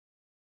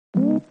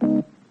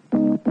What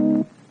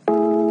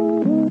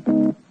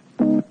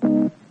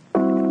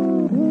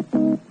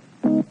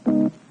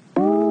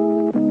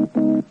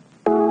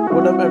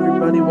up,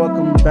 everybody?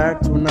 Welcome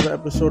back to another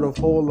episode of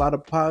Whole Lotta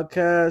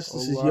Podcast.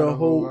 This is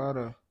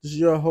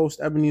your host,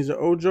 Ebenezer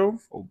Ojo.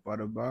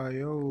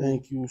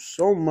 Thank you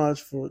so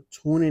much for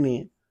tuning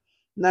in.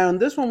 Now, in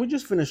this one, we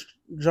just finished.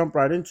 Jump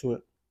right into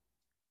it.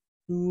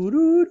 Why?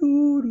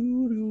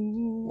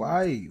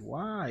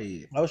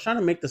 I was trying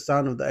to make the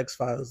sound of the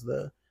X-Files,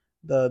 the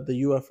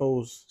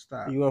UFOs,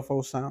 Stop. the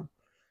UFO sound.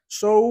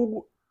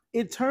 So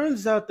it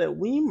turns out that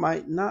we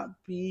might not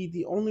be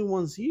the only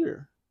ones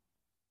here.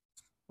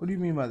 What do you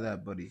mean by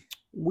that, buddy?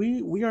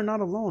 We are not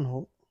alone,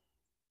 Hope.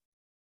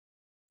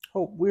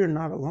 Hope, we're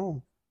not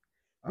alone.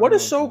 What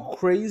is so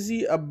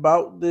crazy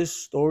about this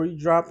story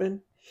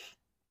dropping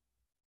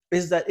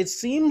is that it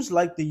seems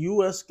like the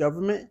U.S.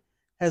 government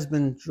has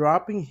been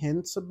dropping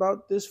hints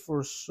about this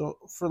for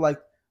like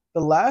the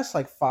last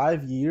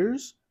 5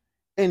 years,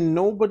 and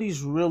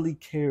nobody's really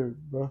cared,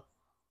 bro.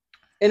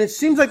 And it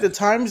seems like the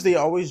times they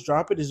always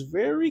drop it is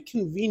very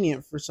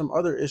convenient for some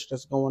other ish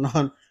that's going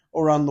on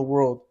around the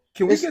world.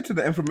 Can we get to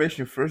the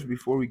information first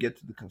before we get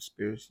to the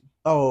conspiracy?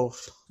 Oh,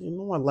 you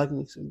know I like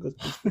me some good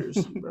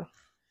conspiracy, bro.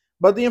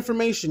 But the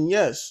information,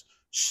 yes.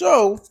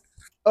 So,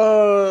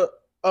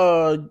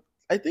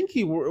 I think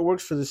he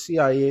works for the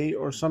CIA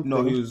or something.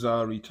 No, he was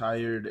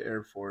retired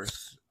Air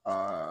Force,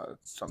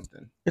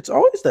 something. It's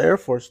always the Air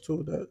Force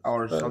too,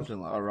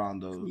 something around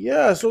those.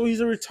 Yeah, so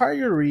he's a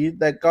retiree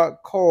that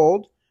got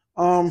called.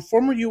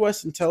 Former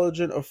U.S.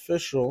 intelligence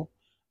official,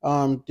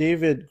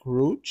 David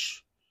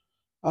Gruch.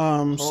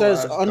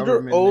 Says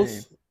under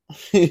oath.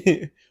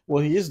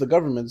 Well, he is the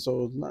government,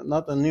 so it's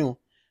nothing new.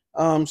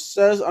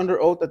 Says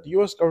under oath that the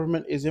U.S.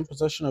 government is in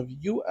possession of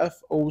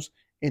UFOs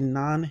in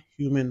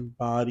non-human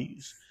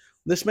bodies.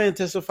 This man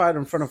testified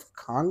in front of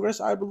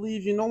Congress, I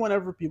believe. You know,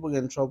 whenever people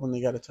get in trouble and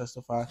they got to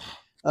testify.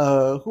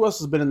 Who else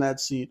has been in that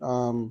seat?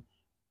 Elon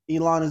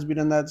has been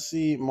in that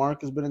seat.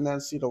 Mark has been in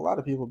that seat. A lot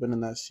of people have been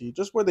in that seat.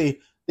 Just where they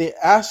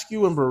ask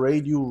you and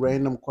berate you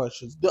random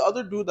questions. The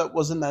other dude that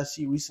was in that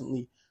seat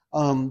recently,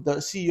 the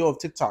CEO of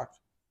TikTok.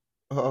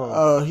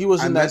 He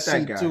was in that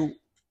seat too.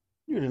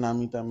 You did not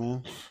meet that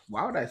man.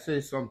 Why would I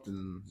say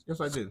something? Yes,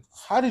 I did.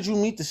 How did you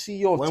meet the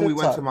CEO of TikTok? When we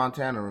went to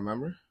Montana,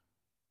 remember?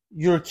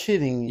 You're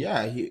kidding me.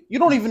 Yeah, you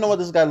don't even know what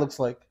this guy looks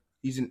like.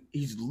 He's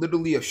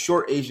literally a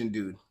short Asian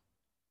dude.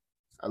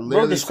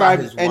 Bro,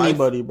 describe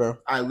anybody, bro.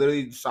 I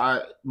literally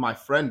saw my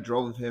friend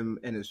drove him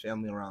and his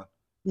family around.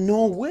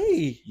 No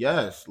way.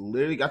 Yes,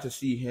 literally got to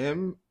see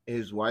him,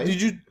 his wife.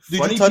 Did you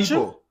touch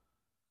him?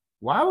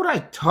 Why would I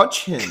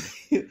touch him?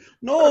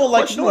 No,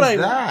 like you know what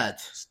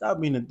that?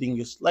 Stop being a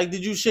dingus. Like,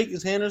 did you shake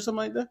his hand or something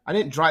like that? I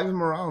didn't drive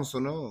him around, so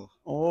no.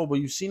 Oh, but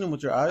you've seen him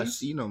with your eyes? I've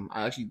seen him.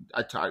 I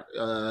talked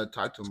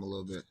to him a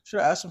little bit. Should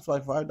have asked him for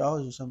like $5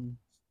 or something.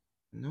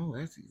 No,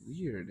 that's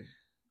weird.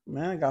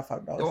 Man, I got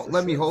 $5. Don't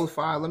let me hold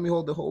 $5. Let me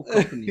hold the whole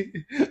company.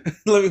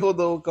 Let me hold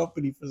the whole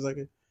company for a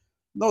second.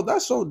 No,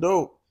 that's so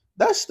dope.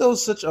 That's still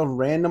such a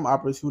random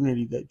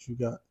opportunity that you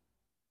got.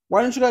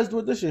 Why didn't you guys do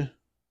it this year?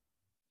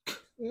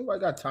 Anybody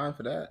got time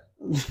for that?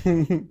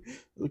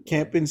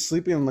 Camping,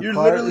 sleeping in the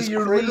car.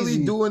 You're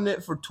literally doing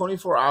it for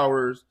 24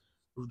 hours.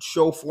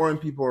 Show foreign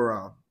people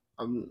around.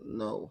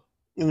 No.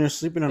 And they're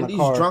sleeping in a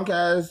car.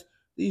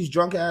 These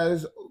drunk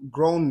ass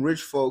grown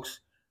rich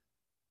folks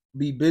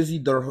be busy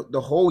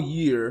the whole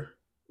year.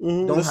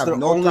 Mm-hmm. Don't have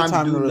no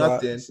time to do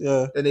nothing.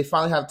 Yeah. And they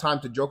finally have time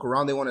to joke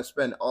around. They want to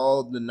spend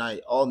all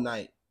night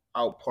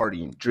out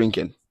partying,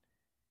 drinking.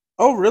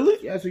 Oh, really?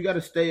 Yeah, so you got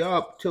to stay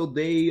up till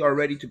they are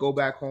ready to go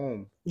back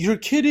home. You're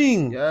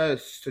kidding.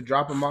 Yes, to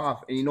drop them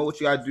off. And you know what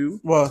you got to do?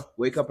 What?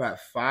 Wake up at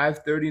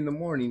 5:30 in the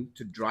morning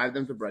to drive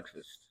them to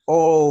breakfast.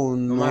 Oh,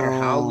 no. No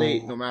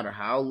matter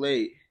how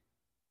late.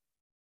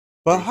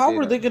 But how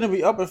are they going to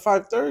be up at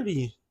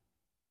 5:30?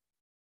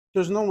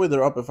 There's no way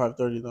they're up at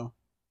 5:30, though.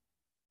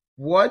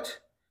 What?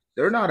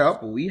 They're not up,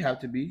 but we have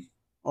to be.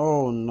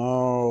 Oh,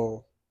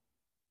 no.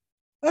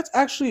 That's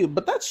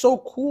so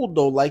cool,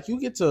 though. Like, you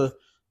get to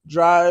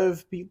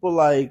drive people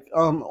like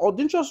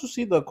didn't you also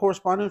see the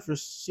correspondent for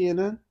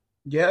CNN?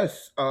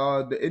 Yes,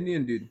 the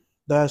Indian dude.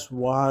 That's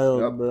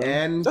wild, bro.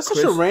 And that's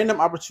such a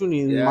random opportunity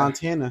in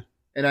Montana.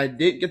 And I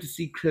did get to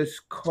see Chris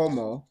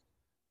Como,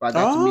 but I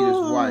got to meet his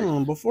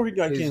wife before he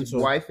got canceled. His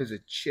wife is a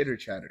chitter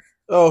chatter.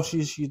 Oh,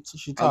 she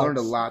talks. I learned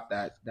a lot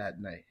that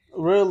night.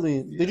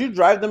 Really? Did you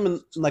drive them in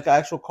like an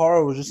actual car,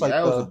 or was just like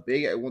it was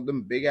one of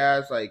them big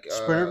ass like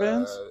Sprinter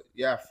vans?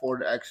 Yeah,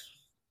 Ford X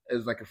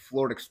is like a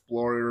Ford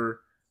Explorer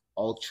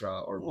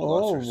Ultra or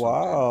Plus or something.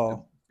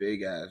 Wow.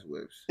 Big ass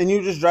whips. And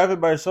you just drive it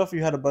by yourself or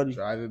you had a buddy?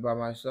 Drive it by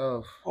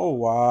myself. Oh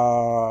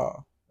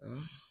wow.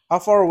 How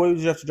far away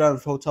did you have to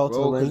drive from hotel to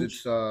the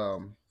range?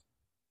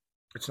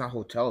 It's not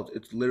hotels.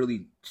 It's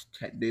literally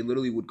they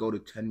literally would go to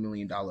 $10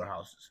 million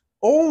houses.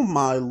 Oh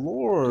my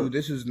lord. Dude,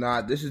 this is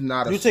not Did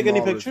you take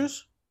any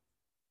pictures?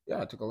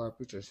 Yeah, I took a lot of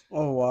pictures.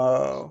 Oh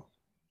wow.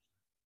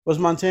 Was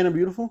Montana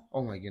beautiful?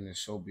 Oh my goodness,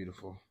 so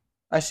beautiful.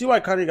 I see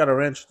why Kanye got a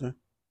ranch there.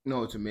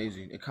 No, it's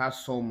amazing. It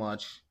costs so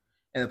much.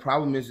 And the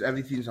problem is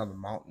everything's on the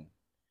mountain.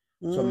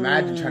 So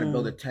imagine trying to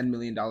build a $10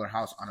 million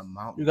house on a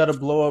mountain. You got to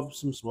blow up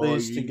some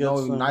space to get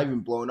some. Not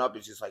even blowing up.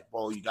 It's just like,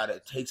 bro,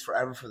 it takes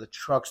forever for the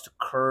trucks to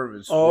curve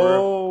and swerve.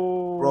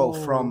 Oh. Bro,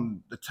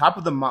 from the top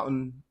of the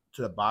mountain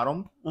to the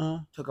bottom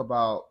took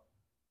about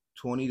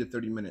 20 to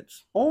 30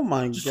 minutes. Oh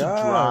my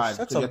gosh,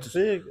 that's a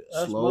big.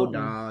 Slow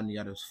down. You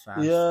got to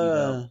fast.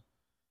 Yeah.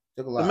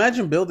 Took a lot.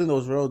 Imagine building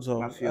those roads, though.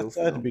 That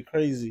had to be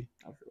crazy.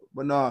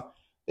 But no,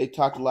 they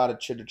talked a lot of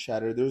chitter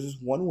chatter. There was this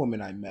one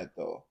woman I met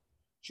though.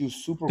 She was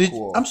super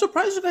cool. I'm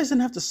surprised you guys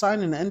didn't have to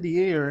sign an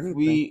NDA or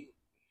anything.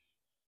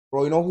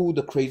 Bro, you know who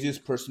the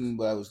craziest person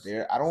that was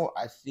there?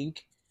 I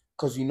think,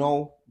 because you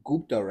know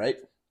Gupta, right?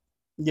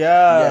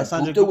 Yeah,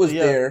 Gupta was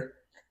there.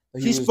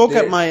 He spoke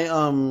at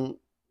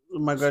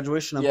my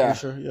graduation, I'm pretty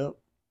sure. Yep.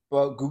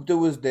 But Gupta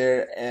was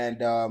there,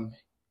 and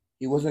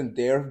he wasn't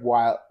there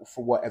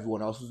for what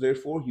everyone else was there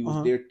for. He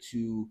was there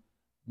to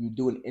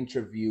do an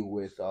interview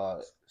with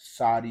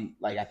Saudi,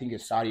 I think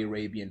it's Saudi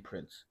Arabian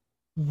prince.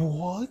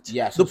 What?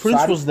 Yes, the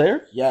prince was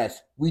there.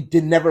 Yes, we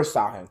never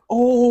saw him.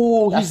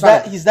 Oh, he's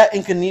that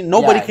inconvenient.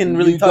 Nobody can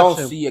really touch him. You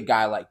don't see a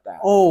guy like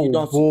that. Oh,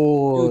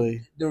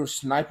 boy! There were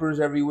snipers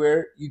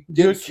everywhere.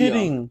 You're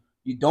kidding.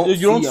 You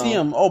don't see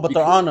them. Oh, but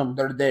they're on them.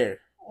 They're there.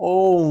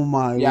 Oh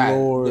my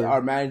lord!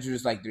 Our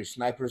manager's there's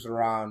snipers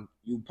around.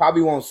 You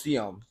probably won't see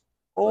them.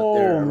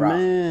 Oh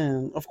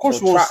man! Of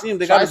course you won't see them.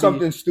 They got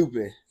something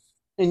stupid.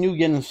 And you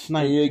getting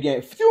sniped. And you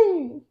get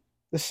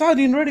the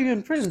Saudi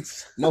Arabian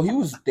prince. No, he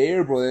was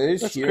there, bro.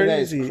 That's crazy. That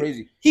is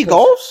crazy. He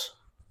golfs?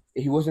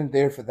 He wasn't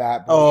there for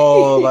that, bro.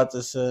 Oh, about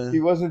to say.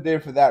 He wasn't there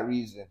for that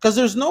reason. Because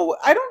there's no,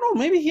 I don't know.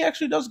 Maybe he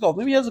actually does golf.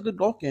 Maybe he has a good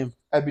golf game.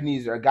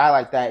 Ebenezer, a guy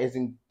like that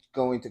isn't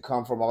going to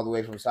come from all the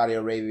way from Saudi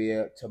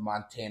Arabia to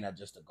Montana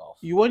just to golf.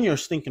 You when you're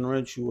stinking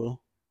rich, you will.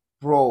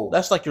 Bro.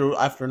 That's like your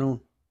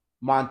afternoon.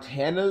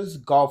 Montana's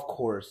golf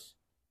course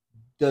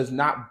does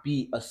not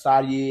beat a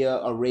Saudi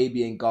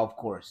Arabian golf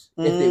course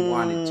if they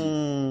wanted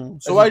to.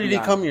 So why did he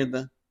come here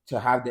then? To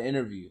have the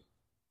interview.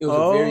 It was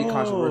a very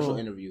controversial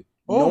interview.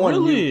 No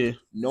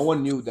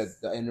one knew that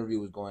the interview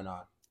was going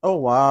on. Oh,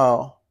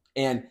 wow.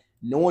 And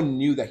no one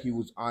knew that he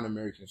was on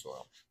American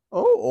soil.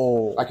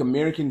 Oh.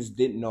 Americans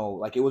didn't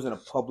know. It wasn't a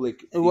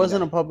public thing. It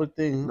wasn't a public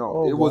thing.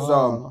 No, it was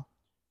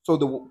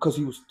because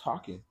he was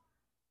talking.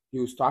 He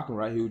was talking,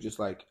 right? He was just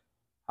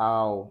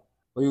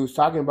he was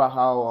talking about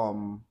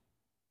how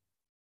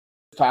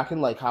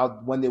how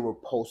when they were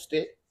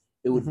posted,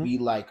 it would be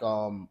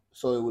so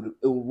it would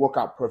work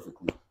out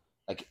perfectly.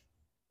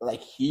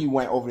 He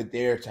went over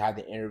there to have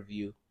the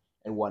interview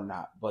and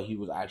whatnot, but he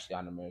was actually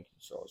on American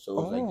soil. So it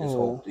was this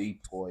whole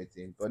decoy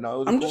thing. But no, it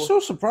was I'm just so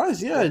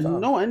surprised. Yeah,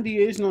 no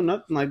NDAs, no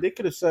nothing. They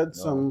could have said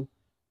some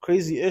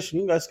crazy ish,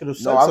 and you guys could have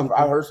said something.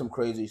 I heard some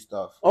crazy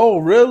stuff. Oh,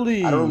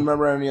 really? I don't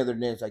remember any other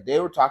names. They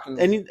were talking.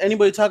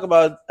 Anybody talk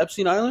about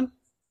Epstein Island?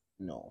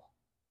 No,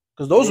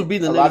 because those would be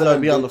the names that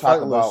would be on the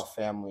fight list. About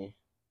family.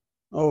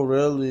 Oh,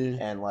 really?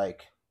 And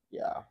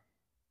yeah.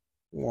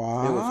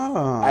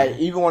 Wow.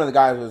 Even one of the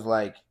guys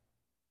was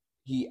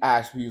he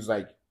asked me, he was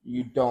like,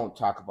 "You don't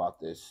talk about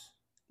this.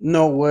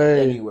 No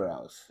way. Anywhere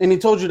else." And he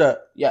told you that?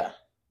 Yeah.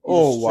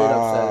 Oh,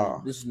 wow.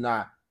 Said, this is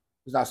not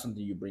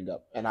something you bring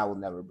up, and I will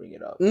never bring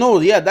it up. No,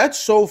 yeah, that's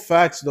so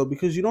facts though,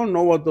 because you don't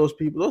know what those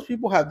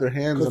people have their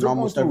hands in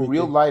almost everything.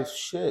 Real life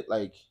shit,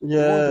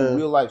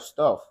 real life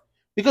stuff.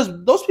 Because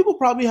those people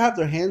probably have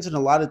their hands in a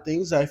lot of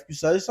things that if you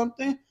say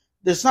something,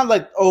 it's not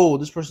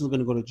this person's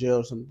going to go to jail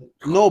or something.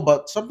 No,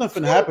 but something's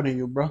going to happen to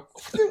you, bro.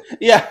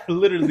 Yeah,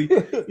 literally.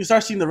 You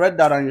start seeing the red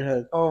dot on your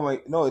head. Oh,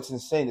 my. No, it's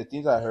insane. The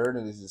things I heard,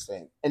 is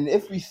insane. And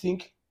if we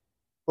think,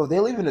 they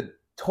live in a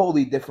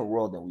totally different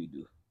world than we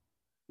do.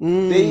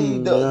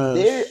 They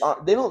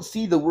don't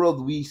see the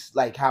world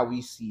how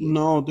we see it.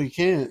 No, they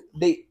can't.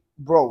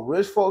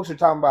 Rich folks are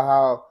talking about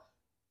how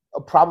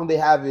a problem they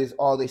have is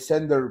they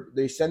send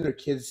their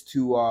kids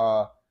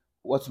to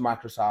what's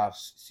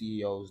Microsoft's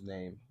CEO's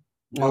name?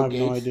 Bill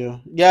Gates. No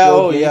idea. Yeah,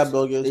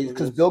 Bill Gates.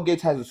 Because Bill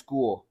Gates has a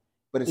school,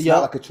 but it's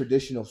not like a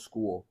traditional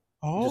school.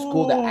 Oh. It's a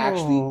school that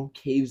actually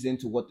caves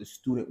into what the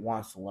student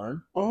wants to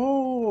learn.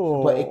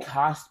 Oh. But it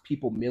costs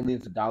people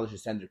millions of dollars to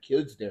send their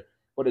kids there,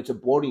 but it's a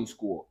boarding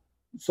school.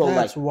 So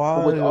that's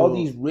wild. With all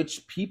these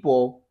rich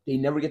people, they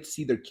never get to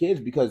see their kids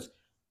because,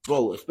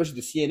 bro,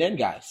 especially the CNN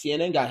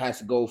guy has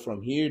to go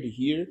from here to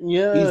here.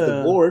 Yeah. He's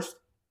divorced.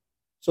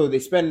 So they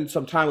spend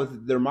some time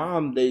with their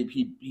mom.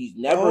 He's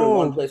never in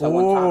one place at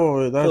one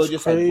time. That's so it's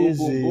just crazy.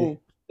 Boom, boom, boom.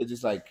 It's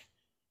just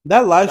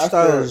that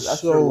lifestyle is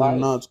so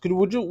nuts.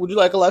 Would you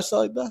like a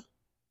lifestyle like that?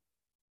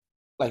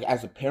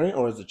 As a parent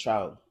or as a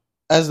child?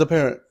 As the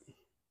parent.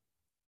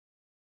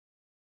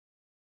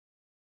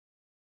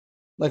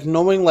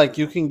 Knowing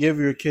you can give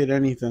your kid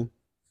anything.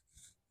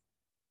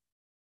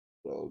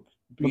 Bro,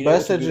 the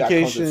best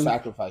education,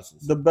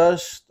 sacrifices. The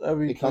best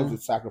everything. It comes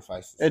with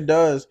sacrifices. It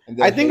does.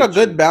 I think a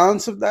good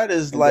balance of that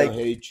is they'll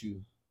hate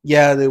you.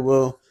 Yeah, they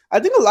will. I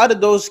think a lot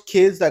of those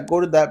kids that go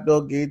to that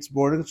Bill Gates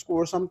boarding school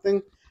or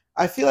something,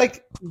 I feel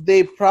like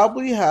they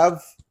probably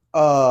have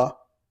a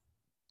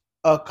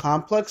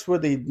complex where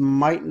they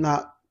might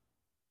not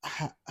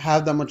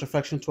have that much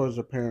affection towards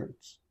their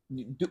parents.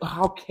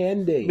 How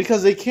can they?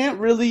 Because they can't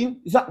really.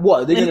 Is that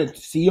what they're gonna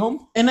see them?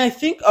 And I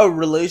think a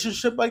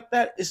relationship like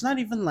that, it's not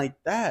even like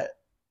that.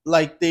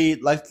 Like they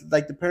like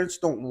the parents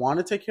don't want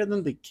to take care of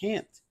them. They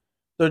can't.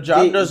 Their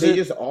job doesn't. They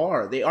just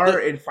are. They are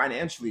in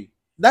financially.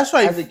 That's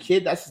why as a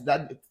kid,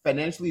 that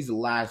financially is the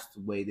last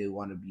way they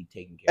want to be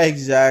taken care of.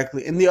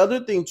 Exactly. And the other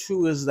thing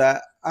too is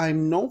that I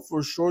know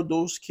for sure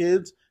those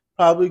kids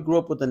probably grew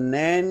up with a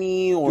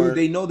nanny, or dude,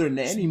 they know their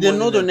nanny. They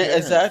know their nanny.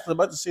 Exactly. I'm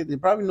about to say they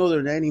probably know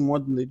their nanny more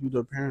than they do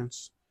their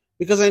parents.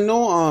 Because I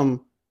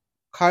know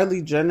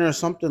Kylie Jenner or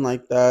something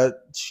like that,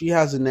 she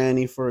has a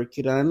nanny for a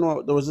kid. And I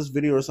know there was this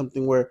video or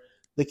something where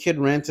the kid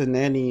ran to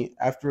nanny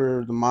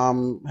after the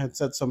mom had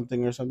said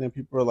something or something.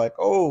 People were like,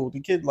 "Oh, the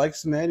kid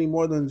likes the nanny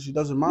more than she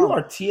does her mom." You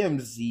are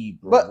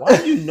TMZ, bro. But, why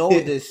do you know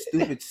this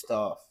stupid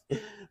stuff?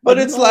 But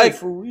it's like,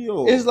 for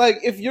real. It's like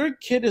if your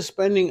kid is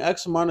spending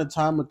X amount of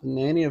time with the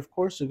nanny, of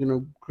course they're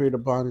gonna create a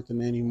bond with the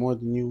nanny more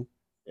than you.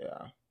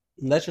 Yeah,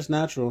 and that's just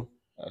natural.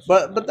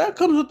 But that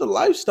comes with the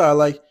lifestyle.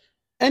 Like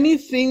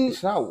anything,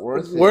 it's not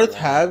worth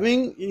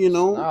having. You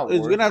know,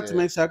 it's gonna have to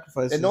make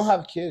sacrifices. They don't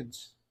have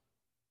kids.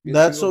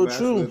 That's so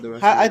true.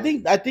 I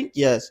think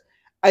yes.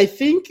 I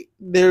think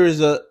there is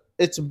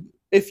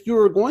if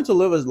you're going to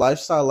live a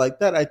lifestyle like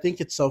that, I think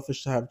it's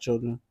selfish to have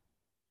children.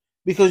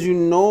 Because you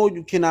know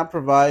you cannot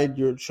provide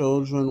your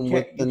children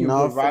with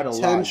enough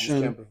attention.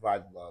 You can't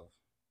provide love.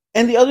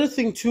 And the other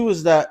thing too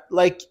is that,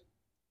 like,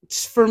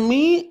 for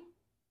me,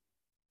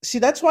 see,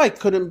 that's why I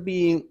couldn't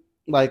be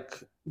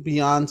like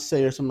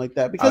Beyoncé or something like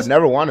that. Because I'd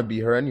never want to be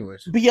her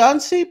anyways.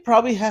 Beyonce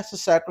probably has to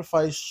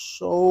sacrifice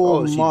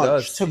so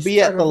much to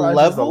be at the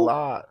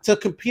level to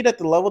compete at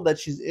the level that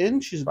she's in.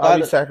 She's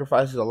probably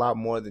sacrifices a lot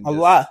more than a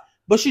lot.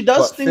 But she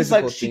does things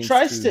like she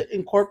tries to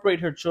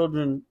incorporate her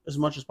children as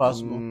much as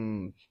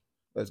possible.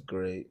 That's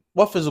great.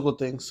 What physical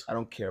things? I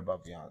don't care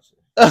about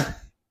Beyonce.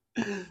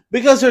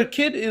 Because her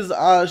kid is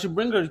she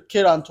bring her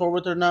kid on tour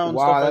with her now and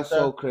wow, stuff that's like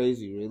that. So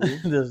crazy, really.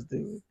 This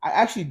thing. I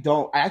actually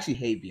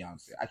hate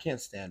Beyonce. I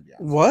can't stand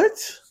Beyonce. What?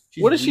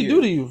 What did she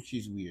do to you?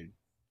 She's weird.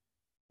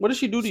 What did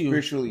she do to you?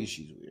 Spiritually,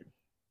 she's weird.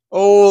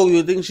 Oh,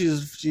 you think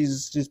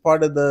she's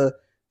part of the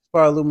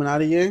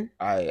Illuminati gang?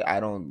 I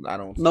don't.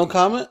 No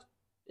comment?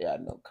 Yeah,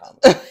 no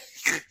comment.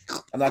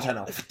 I'm not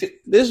trying to.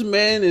 This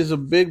man is a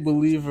big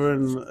believer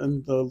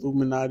in the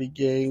Illuminati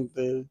gang.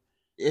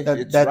 I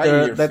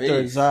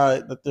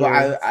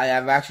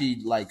have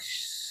actually like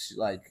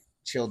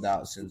chilled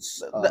out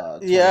since.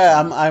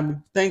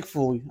 I'm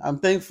thankfully.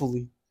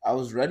 I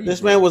was ready.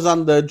 This man was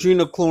on the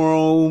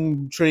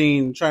adrenochrome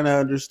train, trying to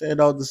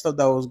understand all the stuff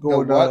that was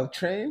going on. What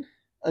train?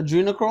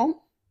 Adrenochrome.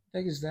 What the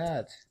heck is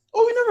that?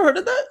 Oh, you never heard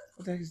of that?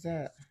 What the heck is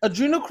that?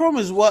 Adrenochrome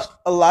is what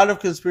a lot of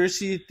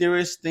conspiracy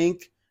theorists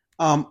think.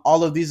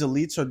 All of these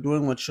elites are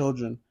doing with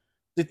children.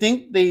 They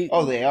think they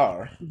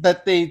are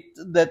that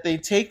they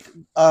take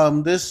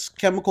this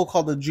chemical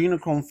called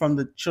adrenochrome from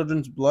the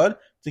children's blood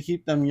to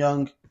keep them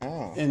young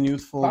and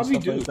youthful and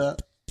stuff like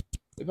that.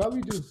 They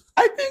probably do.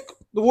 I think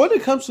when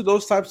it comes to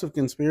those types of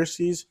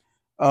conspiracies,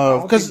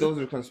 because those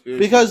are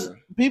conspiracies. Because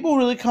people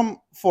really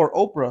come for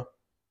Oprah,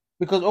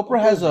 because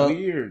Oprah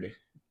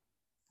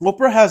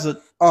has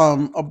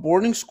a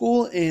boarding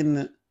school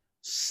in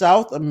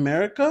South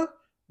America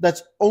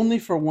that's only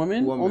for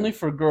women, only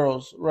for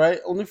girls,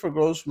 right? Only for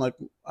girls from like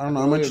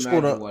elementary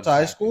school to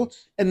high school,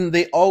 and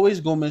they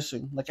always go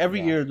missing. Like every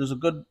year, there's a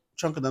good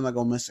chunk of them that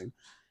go missing,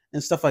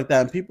 and stuff like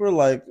that. And people are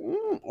like,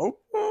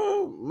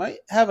 Oprah might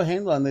have a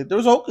handle on it. There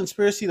was a whole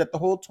conspiracy that the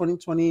whole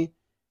 2020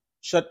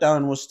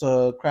 shutdown was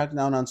to crack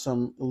down on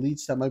some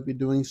elites that might be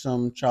doing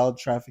some child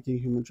trafficking,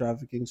 human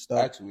trafficking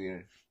stuff. That's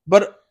weird.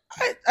 But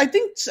I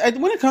think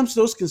when it comes to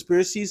those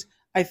conspiracies,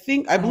 I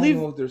believe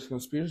don't know if there's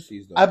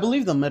conspiracies though. I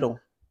believe the middle.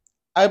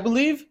 I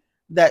believe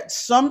that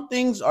some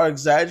things are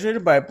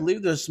exaggerated, but I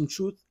believe there's some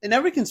truth in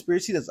every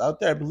conspiracy that's out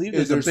there. I believe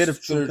there's a bit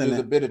of truth in it. There's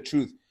a bit of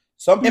truth.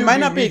 It might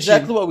not be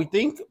exactly what we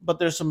think, but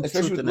there's some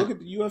truth in it. Look at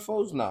the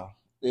UFOs now.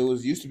 It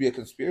used to be a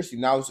conspiracy.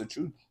 Now it's the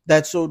truth.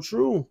 That's so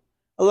true.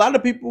 A lot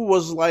of people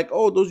was like,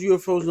 "Oh, those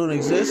UFOs don't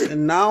exist,"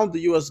 and now the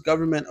U.S.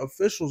 government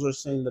officials are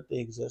saying that they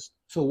exist.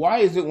 So why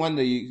is it when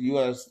the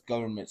U.S.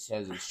 government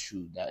says it's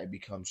true that it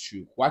becomes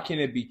true? Why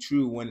can't it be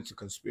true when it's a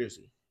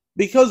conspiracy?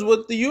 Because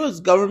what the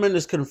U.S. government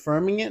is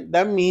confirming it,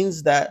 that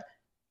means that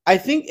I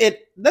think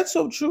that's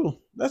so true.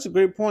 That's a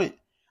great point.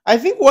 I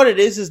think what it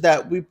is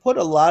that we put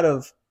a lot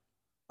of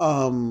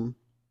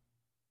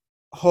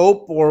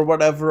hope or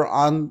whatever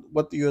on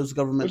what the U.S.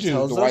 government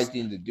tells us. Which is the right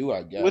thing to do,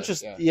 I guess.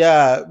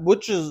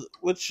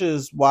 Which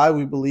is why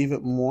we believe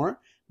it more.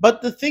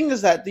 But the thing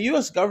is that the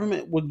U.S.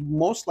 government would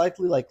most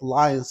likely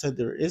lie and say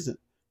there isn't.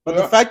 But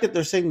the fact that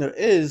they're saying there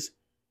is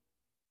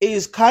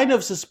kind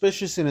of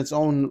suspicious in its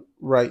own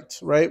right?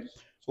 So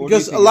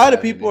because a lot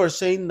of people are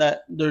saying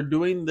that they're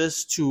doing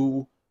this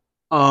to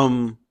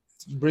bring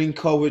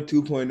COVID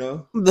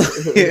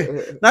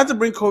 2.0. Not to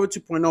bring COVID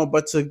 2.0,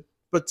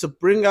 but to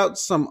bring out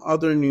some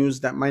other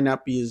news that might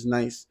not be as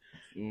nice.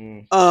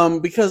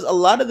 Because a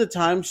lot of the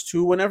times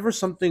too, whenever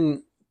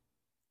something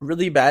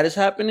really bad is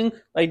happening.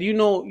 Like, do you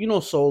know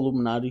Soul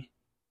Illuminati?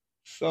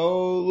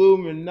 So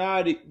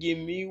Illuminati, give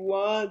me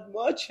one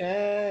more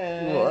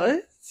chance.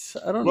 What?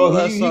 I don't know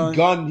that he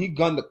song. He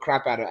gunned the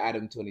crap out of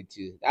Adam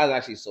 22. That was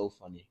actually so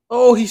funny.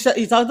 Oh, he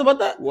talked about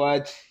that?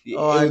 What?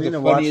 Oh, I need to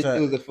watch that.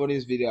 It was the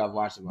funniest video I've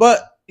watched.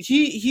 But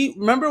he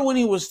remember when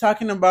he was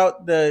talking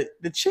about the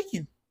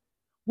chicken.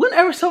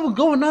 Whenever something's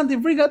going on, they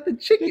bring out the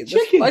chicken.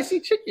 The spicy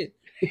chicken.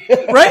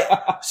 Right?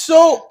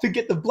 So to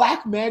get the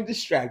black man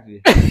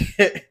distracted.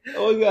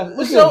 Oh yeah.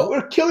 Look,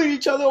 we're killing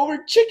each other over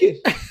chicken.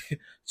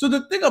 So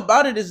the thing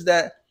about it is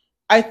that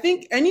I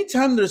think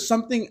anytime there's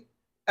something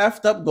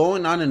effed up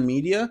going on in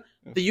media,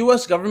 the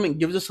U.S. government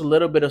gives us a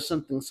little bit of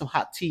something, some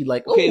hot tea,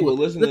 like, okay, well,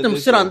 let them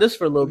sit on this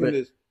for a little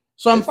bit.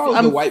 So I'm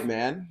the white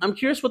man. I'm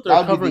curious what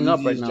they're covering up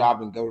right now.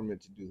 Job in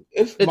government to do.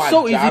 It's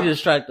so easy to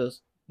distract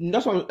us.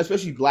 That's why,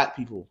 especially black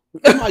people.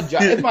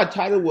 If my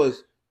title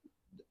was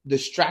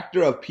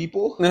distractor of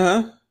people,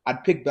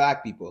 I'd pick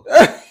black people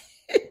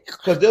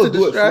because they'll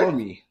do it for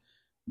me.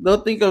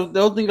 They'll think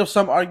of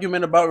some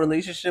argument about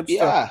relationships.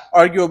 Yeah, to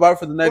argue about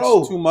for the next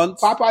 2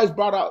 months. Popeyes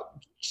brought out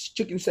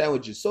chicken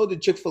sandwiches. So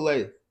did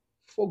Chick-fil-A.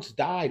 Folks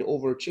died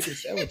over chicken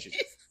sandwiches.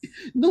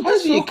 No, how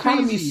does the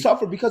economy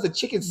suffer because of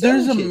chicken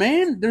sandwiches?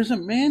 There's a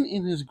man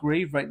in his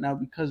grave right now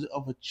because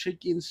of a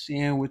chicken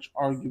sandwich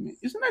argument.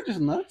 Isn't that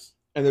just nuts?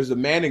 And there's a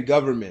man in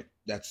government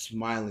that's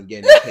smiling,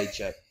 getting a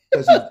paycheck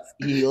because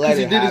he let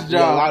it happen. He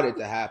allowed it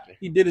to happen.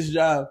 He did his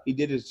job.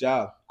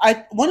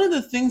 One of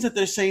the things that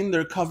they're saying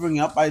they're covering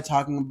up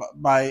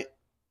by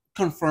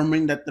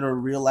confirming that there are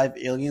real life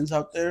aliens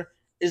out there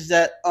is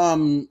that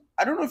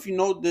I don't know if you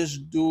know this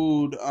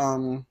dude,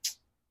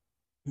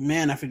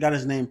 man, I forgot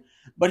his name,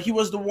 but he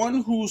was the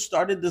one who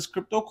started this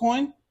crypto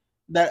coin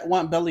that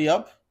went belly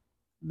up,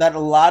 that a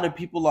lot of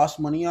people lost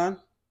money on.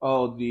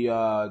 Oh,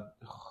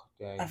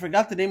 I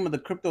forgot the name of the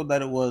crypto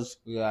that it was.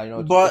 Yeah, I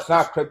know. But it's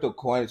not crypto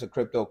coin; it's a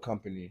crypto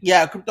company.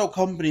 Yeah, a crypto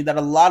company that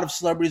a lot of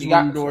celebrities were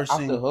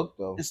endorsing. Off the hook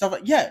though, and stuff.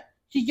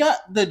 He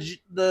got the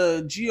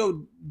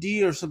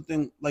GOD or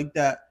something like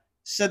that.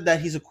 Said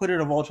that he's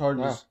acquitted of all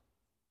charges.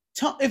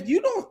 Yeah. If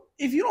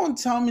you don't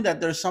tell me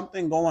that there's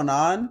something going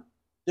on,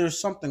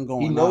 there's something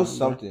going on. He knows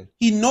something. Man.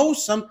 He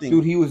knows something,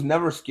 dude. He was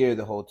never scared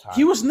the whole time.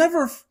 He was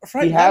never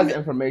frightened. He has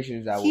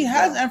information that he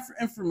has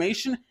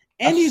information,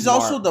 and he's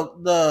smart.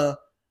 Also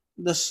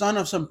the son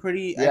of some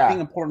pretty, I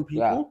think, important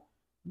people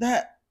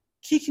that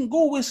he can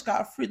go away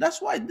scot-free. That's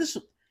why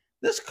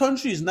this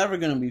country is never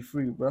going to be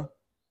free, bro.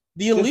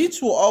 The elites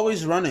will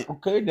always run it.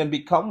 Okay, then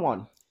become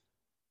one.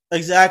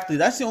 Exactly.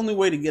 That's the only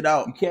way to get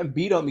out. You can't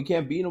beat them.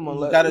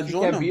 Unless you gotta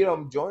join them. Beat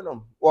them, join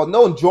them. Well,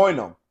 no, join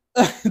them.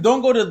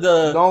 Don't go to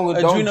the don't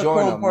join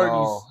them. Parties.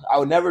 No, I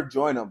would never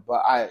join them.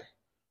 But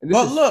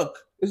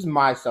this is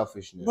my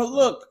selfishness. But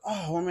look,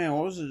 oh man,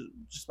 what was I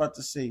just about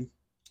to say?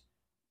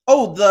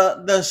 Oh,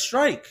 the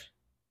strike.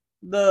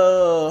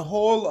 The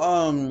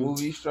whole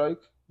movie strike?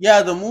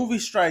 Yeah, the movie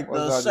strike,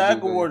 the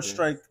SAG Award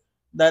strike,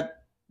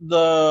 that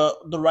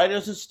the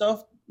writers and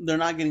stuff, they're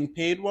not getting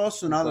paid well,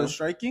 so now they're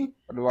striking.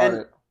 What about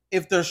it?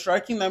 If they're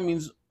striking, that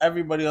means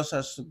everybody else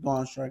has to go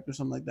on strike or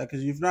something like that.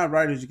 Because if you're not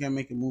writers, you can't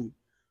make a movie,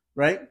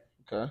 right?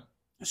 Okay.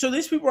 So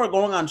these people are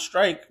going on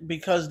strike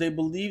because they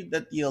believe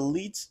that the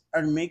elites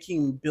are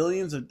making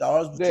billions of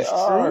dollars, which is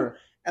true,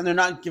 and they're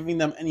not giving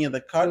them any of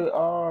the cut. They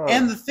are.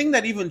 And the thing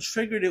that even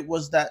triggered it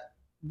was that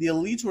the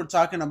elites were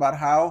talking about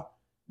how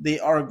they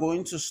are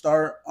going to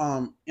start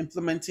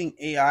implementing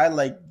AI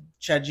like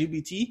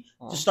ChatGPT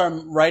to start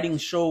writing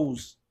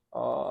shows.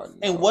 Oh, no.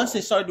 And once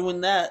they start doing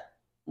that,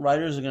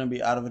 writers are going to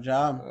be out of a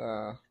job.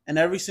 And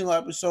every single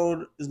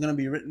episode is going to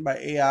be written by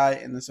AI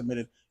and then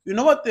submitted. You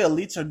know what the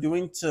elites are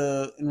doing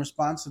in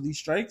response to these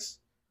strikes?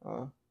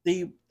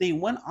 They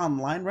went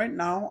online right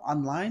now,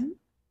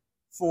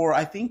 for,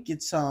 I think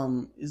it's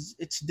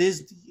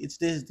Disney. It's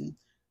Disney.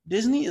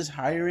 Disney is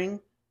hiring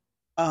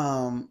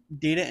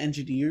data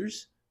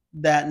engineers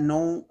that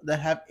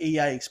have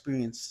AI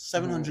experience,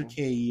 $700K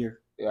a year.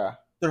 Yeah.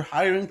 They're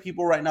hiring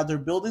people right now. They're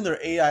building their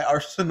AI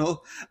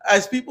arsenal.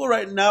 As people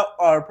right now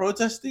are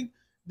protesting,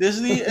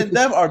 Disney and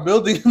them are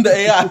building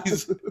the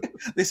AIs.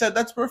 They said,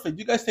 that's perfect.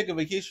 You guys take a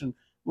vacation.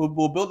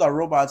 We'll build our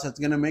robots that's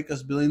going to make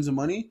us billions of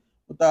money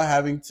without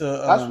having to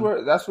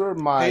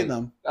pay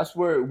them. That's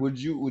where would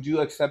you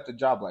accept a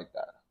job like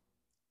that?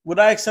 Would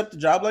I accept a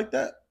job like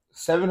that?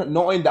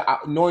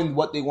 Knowing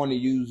what they want to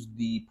use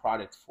the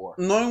product for.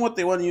 Knowing what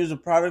they want to use the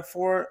product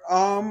for,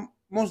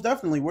 most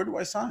definitely. Where do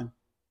I sign?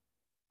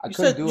 You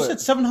said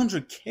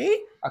 $700K?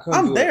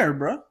 I'm there,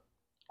 bro.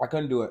 I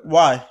couldn't do it.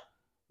 Why?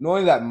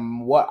 Knowing that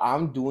what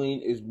I'm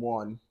doing is,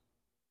 one,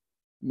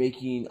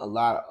 making a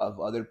lot of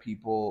other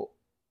people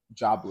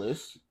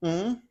jobless,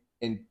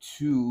 and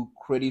two,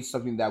 creating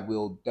something that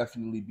will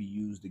definitely be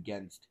used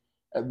against,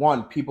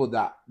 one, people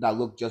that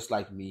look just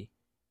like me,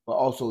 but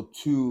also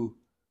two,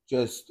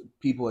 just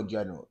people in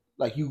general.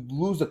 Like, you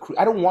lose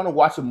I don't want to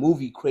watch a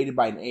movie created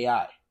by an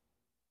AI.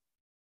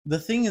 The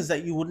thing is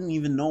that you wouldn't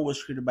even know it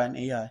was created by an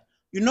AI.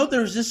 You know,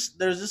 there's this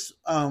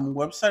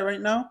website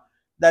right now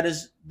that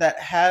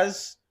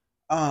has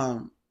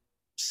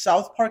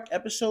South Park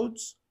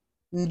episodes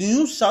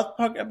new South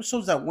Park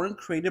episodes that weren't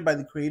created by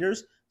the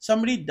creators.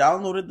 Somebody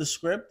downloaded the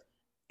script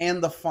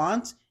and the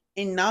font,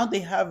 and now they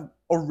have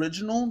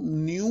original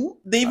new.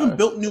 They even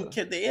built new.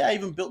 The AI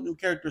even built new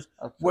characters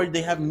where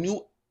they have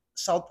new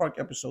South Park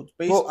episodes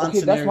based on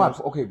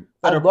scenarios.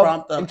 That are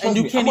prompted, and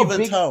you can't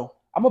even tell.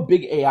 I'm a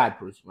big AI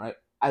person, right?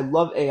 I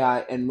love AI,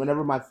 and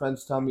whenever my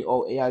friends tell me,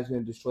 "Oh, AI is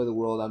going to destroy the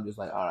world," I'm just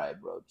like, "All right,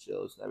 bro,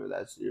 chill. It's never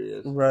that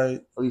serious." Right.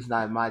 At least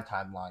not in my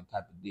timeline,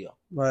 type of deal.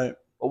 Right.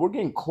 But we're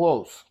getting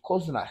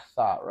closer than I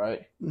thought,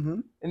 right?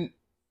 Mm-hmm. And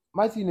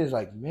my thing is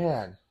like,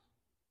 man,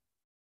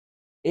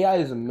 AI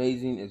is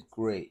amazing. It's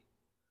great.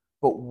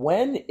 But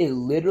when it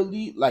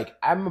literally, like,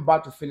 I'm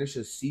about to finish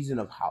a season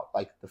of House,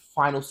 like the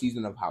final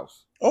season of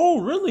House.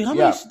 Oh, really? How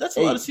many? That's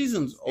a lot of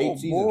seasons. 8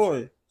 seasons.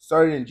 Boy.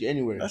 Started in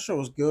January. That show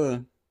was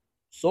good.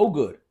 So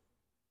good.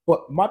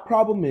 But my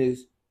problem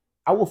is,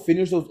 I will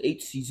finish those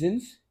 8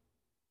 seasons,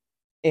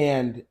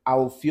 and I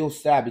will feel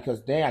sad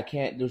because then I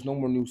can't. There's no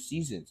more new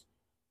seasons.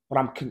 But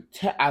I'm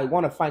content. I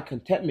want to find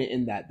contentment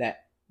in that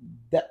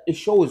the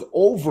show is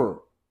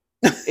over.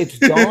 It's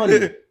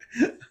done.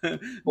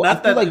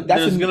 Not that like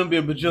there's gonna be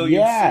a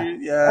bajillion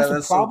series. Yeah,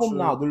 that's the problem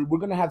now. We're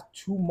gonna have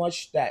too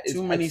much that is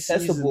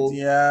accessible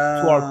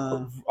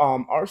to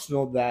our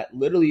arsenal. That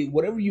literally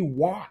whatever you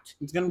want,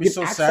 it's gonna be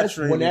so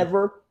saturated.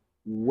 Whenever,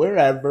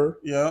 wherever,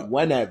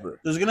 whenever.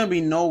 There's gonna be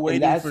no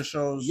waiting for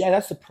shows. Yeah,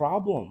 that's the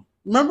problem.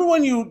 Remember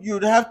when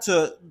you'd have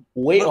to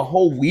wait a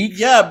whole week?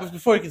 Yeah,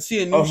 before you could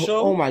see a new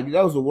show. Oh my god,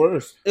 that was the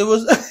worst. It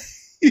was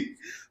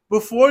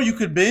before you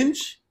could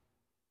binge.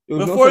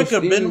 Before you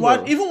could binge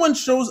watch, even when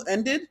shows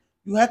ended,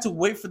 you had to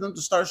wait for them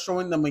to start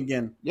showing them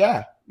again.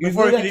 Yeah,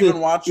 before you could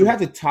even watch them. You had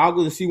to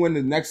toggle to see when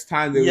the next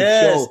time they would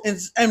show.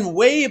 And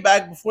way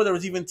back before there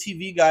was even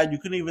TV Guide, you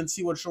couldn't even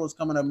see what show was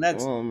coming up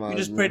next. You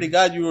just prayed to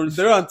God you were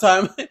there on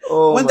time.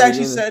 When they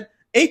actually said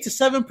 8 to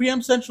 7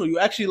 p.m. Central, you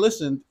actually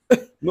listened.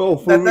 No,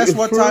 that's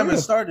what time it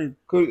started.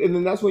 And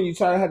then that's when you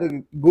try to have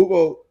to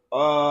Google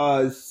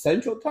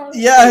Central Time.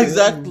 Yeah,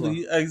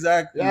 exactly.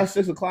 Yeah,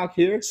 6 o'clock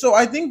here. So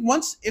I think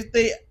if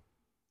they.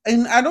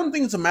 And I don't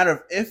think it's a matter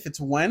of if, it's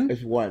when.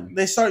 It's when.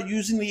 They start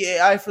using the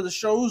AI for the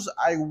shows.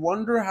 I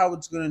wonder how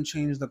it's going to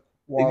change the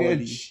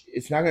quality.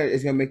 It's going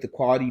to make the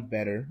quality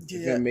better. Yeah.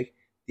 It's going to make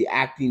the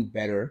acting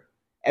better.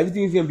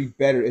 Everything's going to be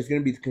better. It's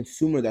going to be the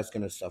consumer that's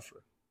going to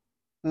suffer.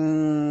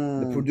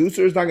 The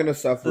producer is not going to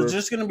suffer. They're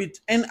just going to be...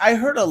 And I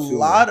heard a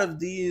lot of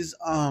these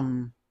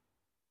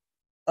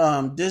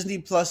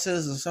Disney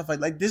Pluses and stuff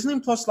like Disney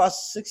Plus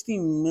lost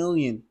 $16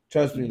 million.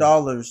 Trust me.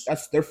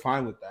 They're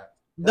fine with that.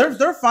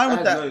 They're fine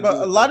with that, but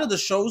a lot of the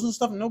shows and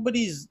stuff,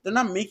 they're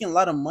not making a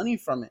lot of money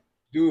from it.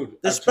 Dude,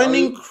 they're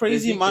spending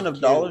crazy amount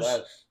of dollars.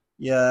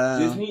 Yeah.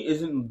 Disney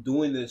isn't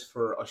doing this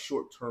for a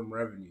short-term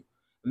revenue.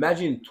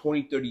 Imagine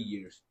 20, 30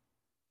 years.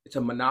 It's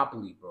a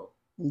monopoly, bro.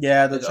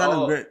 Yeah, they're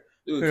trying to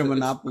create a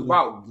monopoly. It's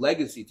about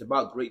legacy. It's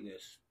about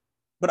greatness.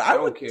 But I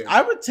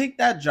would take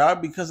that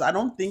job because I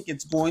don't think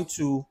it's going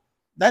to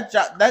that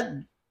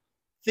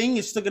thing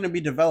is still going to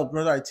be developed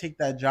whether I take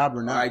that job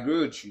or not. I agree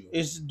with you.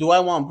 Do I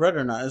want bread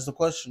or not is the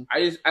question.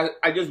 I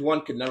just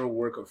one could never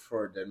work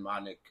for a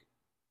demonic,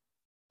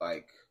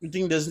 you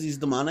think Disney's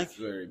demonic?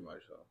 Very much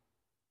so.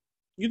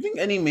 You think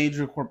any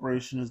major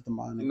corporation is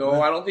demonic? No,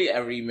 right? I don't think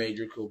every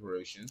major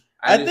corporation.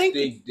 I think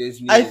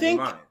Disney is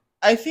demonic.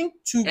 I think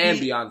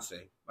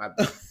Beyonce.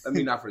 Let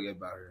me not forget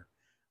about her.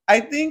 I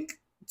think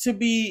to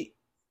be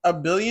a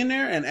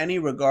billionaire in any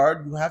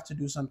regard, you have to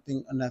do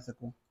something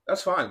unethical.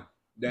 That's fine.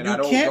 Then you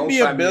can't be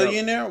a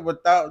billionaire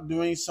without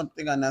doing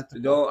something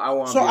unethical.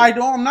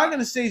 I'm not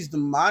gonna say it's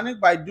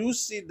demonic, but I do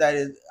see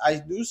that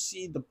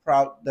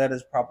that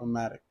is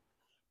problematic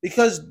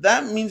because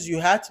that means you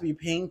have to be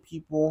paying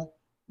people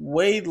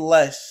way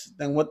less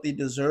than what they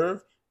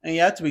deserve, and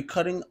you have to be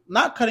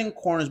not cutting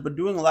corners, but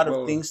doing a lot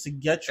of things to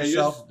get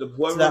yourself to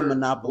that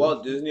monopoly.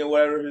 Walt Disney or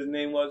whatever his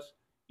name was,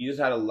 he just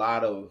had a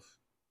lot of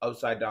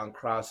upside down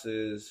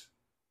crosses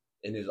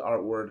in his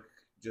artwork.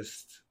 It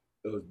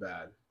was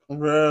bad.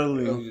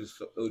 Really? It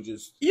was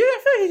just. Yeah, I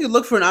feel like you could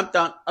look for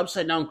an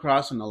upside down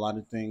cross in a lot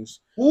of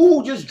things.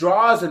 Who just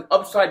draws an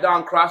upside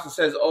down cross and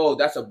says, "Oh,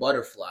 that's a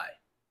butterfly"?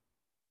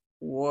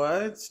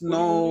 What?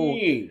 No.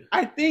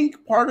 I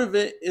think part of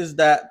it is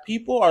that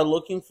people are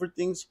looking for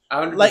things.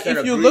 Like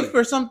if you look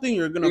for something,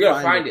 you're gonna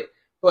find it.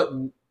 But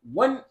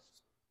where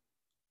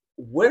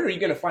are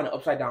you gonna find an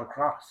upside down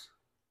cross?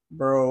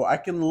 Bro, I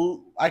can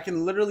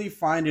literally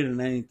find it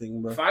in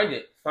anything, bro. Find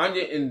it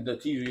in the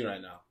TV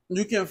right now.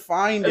 You can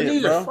find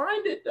it, bro.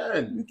 Find it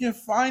then. You can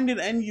find it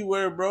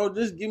anywhere, bro.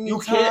 Just give me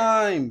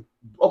time.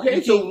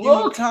 Okay, so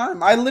look. Give me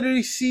time. I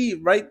literally see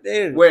right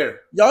there.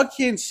 Where? Y'all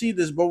can't see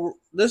this, but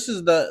this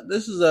is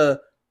a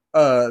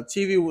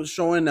TV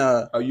showing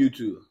a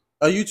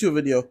YouTube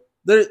video.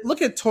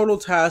 Look at Total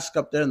Task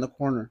up there in the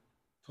corner.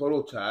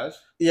 Total Task?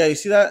 Yeah, you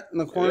see that in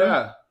the corner?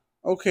 Yeah.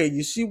 Okay,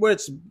 you see where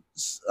it's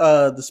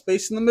the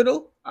space in the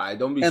middle?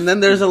 Don't be. And then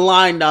there's a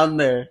line down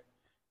there.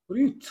 What are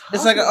you talking about?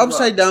 It's like an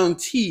upside down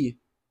T.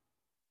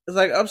 It's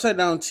like upside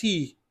down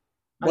T,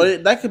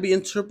 but that could be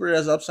interpreted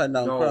as upside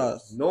down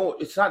cross. No,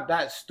 it's not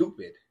that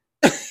stupid.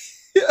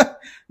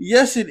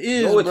 Yes, it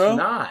is. No, it's bro.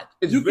 Not.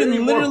 It's you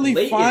can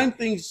literally find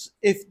things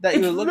that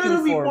you're looking for.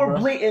 It's literally more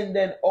blatant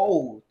than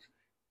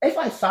if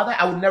I saw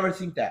that, I would never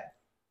think that.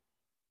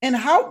 And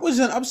how was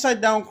an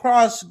upside down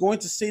cross going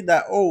to say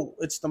that? Oh,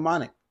 it's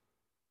demonic.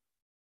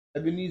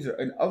 Ebenezer,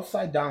 an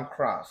upside down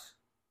cross.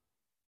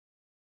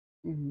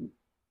 Mm-hmm.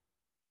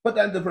 Put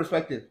that into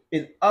perspective.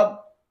 An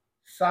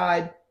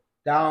upside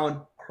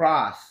down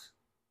cross.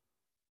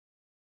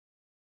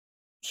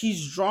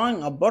 He's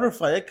drawing a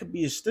butterfly. That could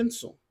be a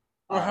stencil.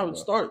 Or how it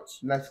starts.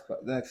 Next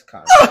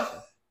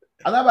conversation.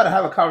 I'm not about to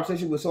have a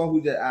conversation with someone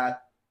who just asked,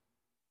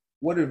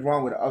 what is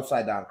wrong with an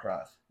upside down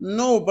cross?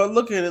 No, but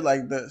look at it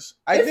like this.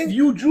 I think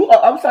you drew an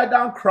upside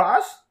down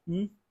cross,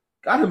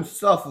 God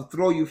himself will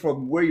throw you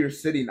from where you're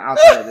sitting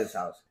outside of this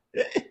house.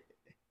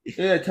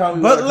 Yeah, tell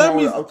me what's wrong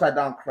with an upside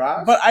down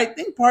cross. But I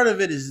think part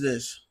of it is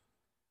this.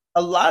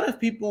 A lot of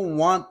people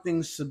want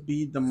things to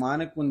be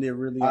demonic when they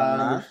really are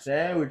not.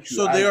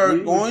 So they are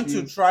going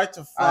to try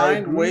to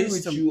find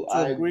ways to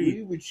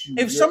agree with you.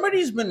 If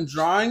somebody's been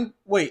drawing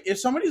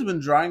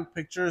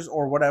pictures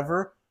or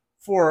whatever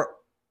for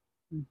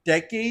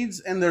decades,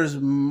 and there's a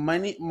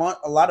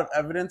lot of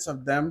evidence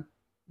of them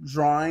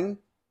drawing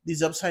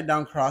these upside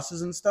down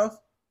crosses and stuff,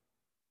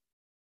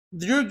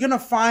 you're gonna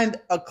find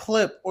a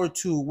clip or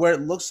two where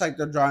it looks like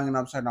they're drawing an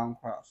upside down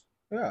cross.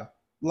 Yeah,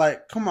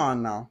 like come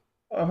on now.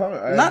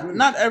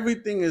 Not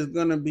everything is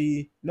gonna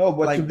be but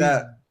like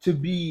that. To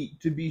be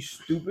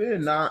stupid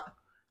and not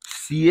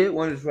see it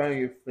when it's right in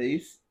your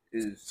face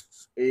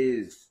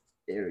is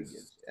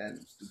arrogance and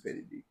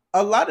stupidity.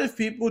 A lot of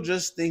people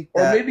just think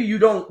that, or maybe you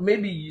don't.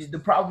 Maybe the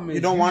problem is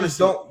you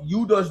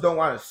just don't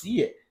want to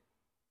see it.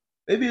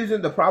 Maybe it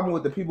isn't the problem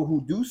with the people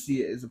who do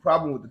see it. It's the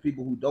problem with the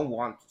people who don't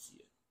want to see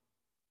it.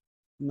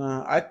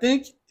 Nah, I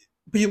think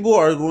people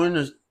are going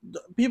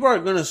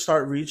to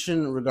start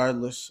reaching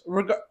regardless.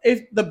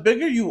 If the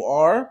bigger you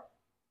are,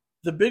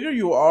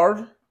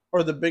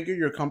 or the bigger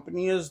your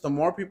company is, the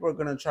more people are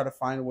going to try to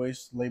find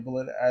ways to label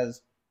it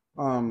as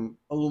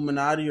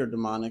Illuminati or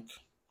demonic.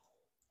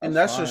 And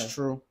that's just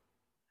true.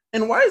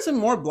 And why is it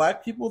more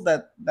black people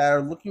that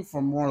are looking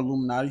for more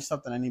Illuminati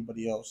stuff than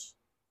anybody else?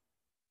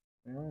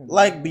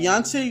 Like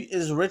Beyoncé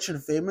is rich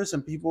and famous,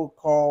 and people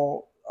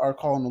are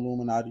calling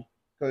Illuminati,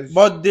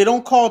 but they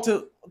don't call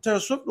Taylor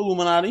Swift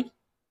Illuminati.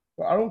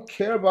 But I don't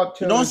care about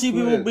Taylor. You don't see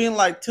people being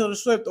like Taylor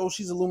Swift. Oh,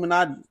 she's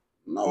Illuminati.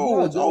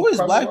 No, it's always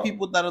black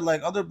people that are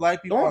like other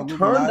black people. Don't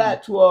turn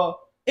that to a.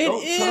 It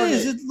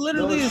is. It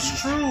literally is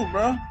true,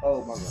 bro.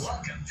 Oh my god.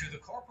 Welcome to the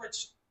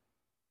corporates.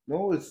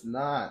 No, it's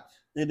not.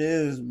 It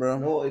is, bro.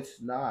 No,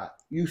 it's not.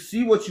 You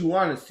see what you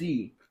want to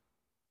see.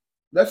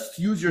 Let's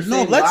use your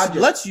same logic.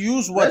 Let's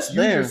use what's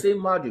there. Use your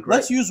same logic, right?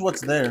 Let's use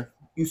what's there.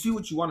 You see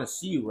what you want to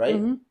see, right?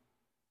 Mm-hmm.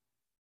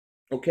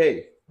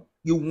 Okay.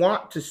 You don't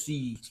want to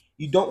see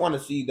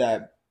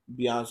that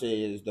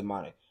Beyonce is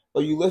demonic.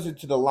 But you listen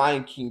to the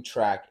Lion King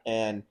track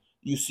and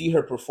you see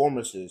her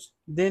performances.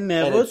 They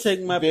never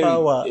take my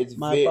power. It's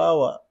my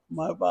power.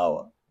 My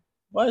power.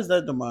 Why is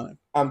that demonic?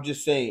 I'm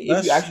just saying,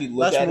 if you actually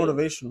look at it. That's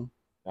motivational.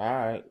 All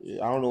right.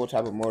 I don't know what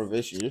type of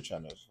motivation you're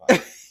trying to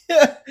find.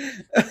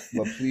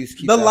 But please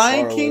keep The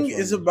Lion King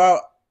is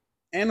about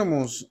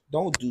animals.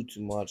 Don't do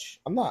too much.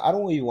 I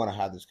don't even want to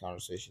have this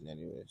conversation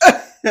anyways.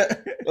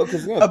 Because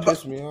it's gonna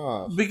piss me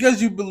off. Because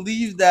you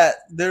believe that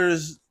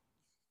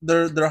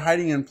they're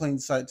hiding in plain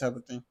sight type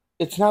of thing.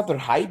 It's not they're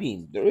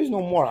hiding. There is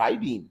no more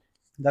hiding.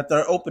 That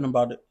they're open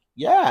about it.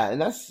 Yeah,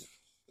 and that's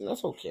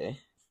okay,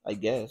 I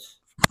guess.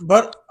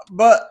 But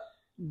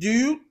do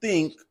you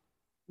think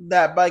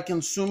that by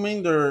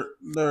consuming their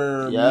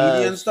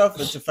media and stuff,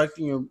 it's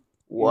affecting your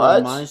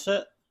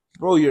mindset?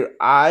 Bro, your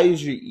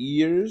eyes, your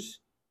ears,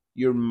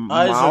 your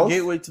mouth are a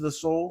gateway to the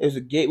soul. Is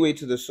a gateway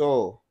to the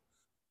soul.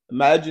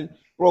 Imagine,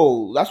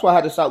 bro, that's why I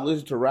had to stop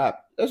listening to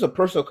rap. That's a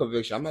personal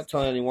conviction. I'm not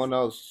telling anyone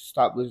else to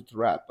stop listening to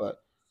rap, but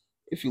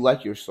if you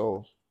like your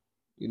soul,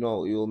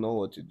 you'll know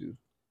what to do.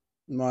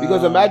 Wow.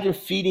 Because imagine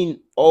feeding,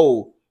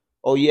 oh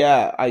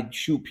yeah, I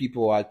shoot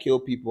people, I kill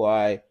people,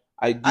 I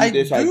do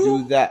this, I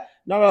do that.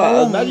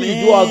 No, imagine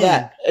you do all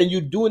that, and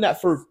you're doing that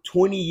for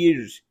 20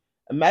 years.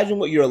 Imagine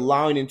what you're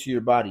allowing into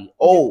your body.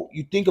 Oh,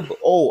 you think about,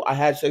 I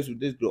had sex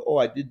with this girl. Oh,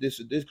 I did this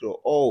with this girl.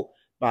 Oh,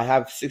 I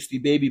have 60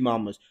 baby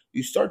mamas.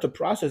 You start to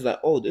process that,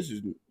 this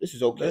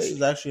is okay. This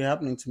is actually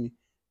happening to me.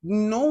 You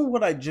know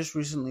what I just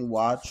recently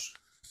watched?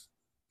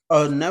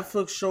 A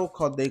Netflix show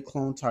called They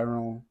Clone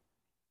Tyrone.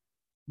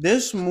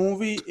 This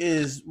movie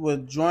is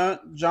with John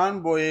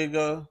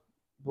Boyega.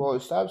 Bro,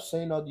 stop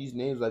saying all these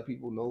names like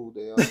people know who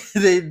they are.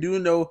 They do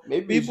know.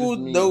 Maybe people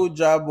know who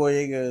John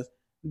Boyega is.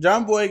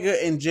 John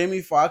Boyega and Jamie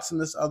Foxx and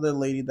this other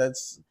lady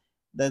that's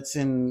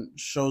in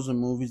shows and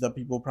movies that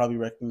people probably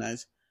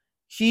recognize.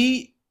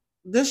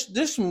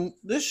 This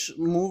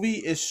movie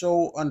is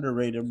so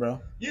underrated, bro.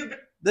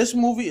 This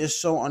movie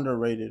is so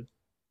underrated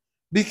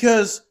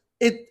because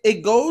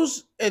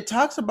it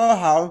talks about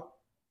how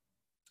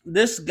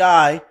this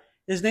guy,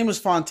 his name is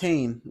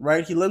Fontaine,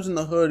 right? He lives in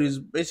the hood. He's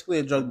basically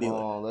a drug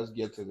dealer. Oh, let's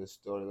get to this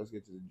story. Let's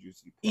get to the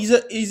juicy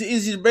part.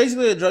 He's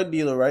basically a drug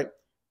dealer, right?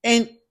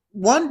 And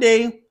one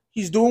day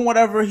He's doing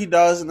whatever he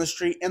does in the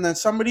street, and then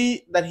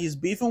somebody that he's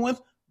beefing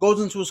with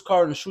goes into his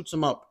car and shoots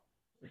him up.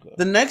 Okay.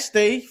 The next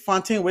day,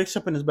 Fontaine wakes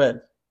up in his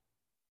bed.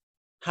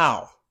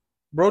 How?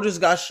 Bro just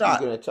got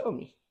shot. You're gonna tell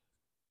me.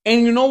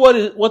 And you know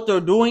what they're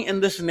doing in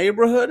this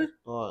neighborhood?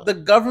 What? The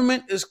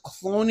government is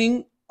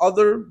cloning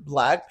other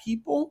black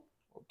people.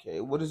 Okay,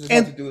 what does this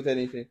have to do with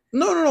anything?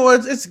 No.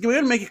 It's we're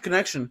gonna make a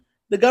connection.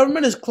 The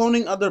government is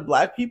cloning other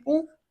black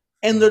people,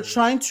 and they're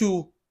trying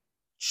to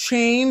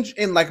change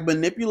and like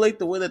manipulate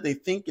the way that they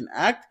think and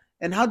act.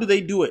 And how do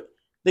they do it?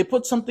 They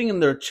put something in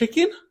their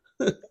chicken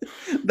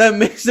that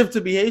makes them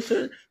to behave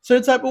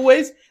certain type of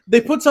ways.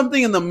 They put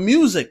something in the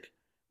music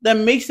that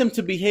makes them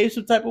to behave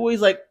some type of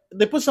ways. Like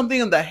they put something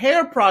in the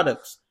hair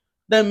products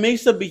that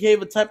makes them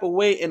behave a type of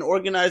way and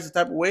organize a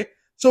type of way.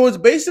 So it's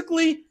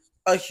basically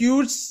a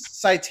huge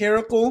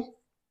satirical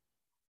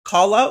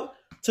call out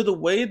to the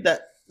way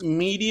that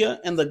media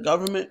and the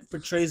government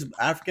portrays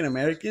African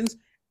Americans,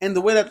 and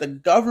the way that the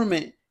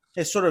government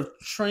has sort of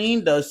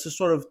trained us to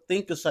sort of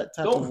think a type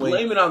of way. Don't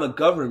blame it on the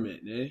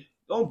government, man.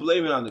 Don't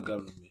blame it on the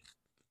government.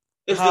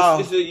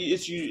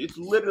 It's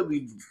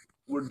literally,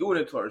 we're doing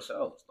it to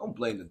ourselves. Don't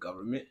blame the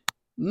government.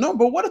 No,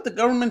 but what if the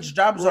government's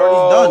job is already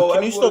done?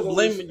 Can you still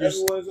blame it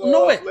yourself?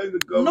 No, wait.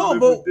 No,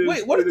 but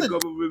wait. What if the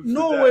government?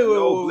 No,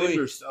 wait. Blame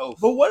yourself.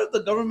 But what if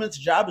the government's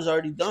job is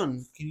already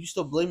done? Can you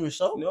still blame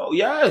yourself? No.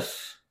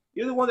 Yes.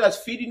 You're the one that's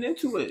feeding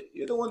into it.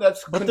 You're the one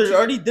that's. But they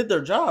already did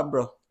their job,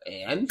 bro.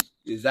 And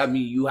does that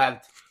mean you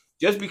have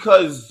just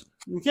because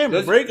you can't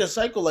break a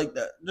cycle like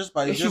that just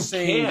by just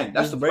saying? Can.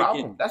 That's the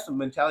problem. That's the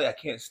mentality I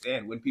can't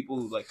stand when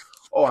people like,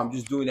 oh, I'm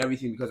just doing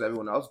everything because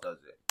everyone else does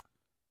it.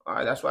 All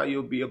right, that's why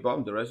you'll be a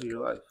bum the rest of your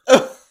life.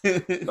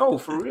 No,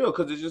 for real,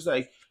 because it's just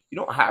like you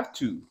don't have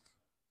to.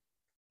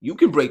 You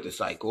can break the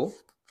cycle.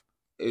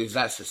 Is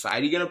that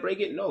society gonna break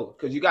it? No,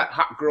 because you got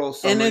hot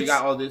girls, summer, you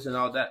got all this and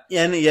all that.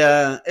 And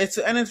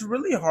it's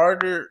really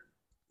harder,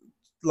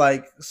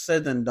 like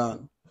said than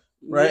done,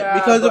 right? Yeah,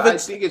 because I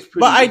think it's pretty.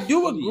 But I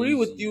do agree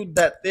with you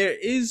that there.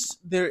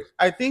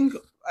 I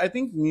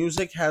think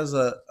music has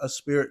a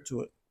spirit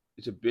to it.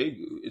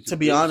 To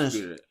be honest,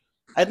 spirit.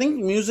 I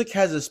think music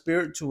has a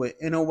spirit to it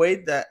in a way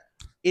that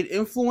it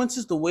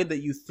influences the way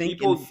that you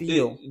think and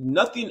feel.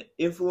 Nothing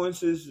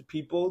influences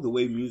people the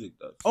way music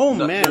does. Oh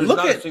man, look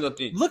at a single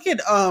thing. Look at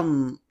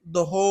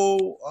the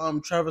whole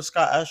Travis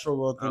Scott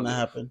Astroworld thing that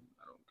happened.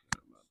 I don't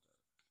care about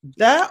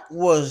that. That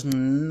was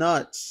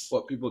nuts.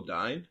 What, people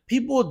dying?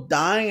 People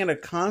dying at a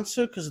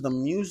concert because the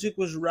music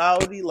was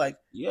rowdy. Like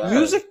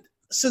music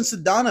since the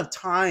dawn of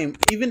time,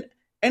 even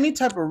any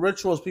type of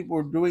rituals people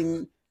were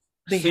doing.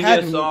 They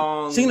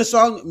sing a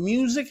song.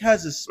 Music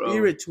has a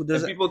spirit to it.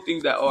 There's people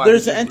think that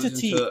there's an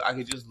entity. I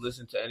can just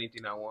listen to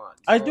anything I want.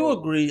 I do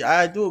agree.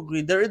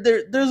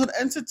 There's an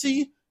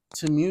entity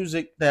to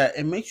music that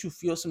it makes you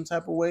feel some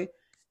type of way,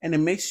 and it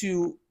makes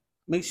you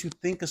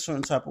think a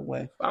certain type of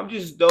way.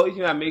 The only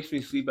thing that makes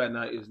me sleep at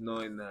night is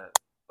knowing that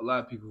a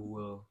lot of people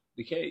will.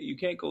 You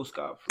can't go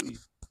scot-free.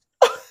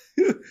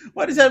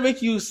 Why does that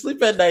make you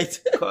sleep at night?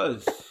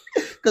 Because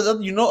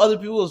you know other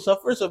people will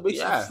suffer, so it makes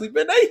you sleep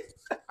at night.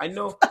 I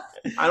know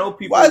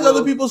people. Why is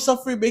other people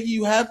suffering making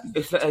you happy?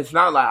 It's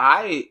not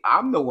like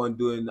I'm the one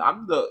doing.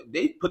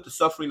 They put the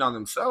suffering on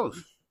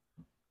themselves.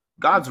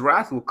 God's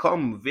wrath will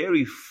come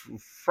very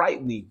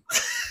frightening.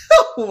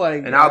 Oh my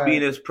God! And I'll be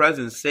in His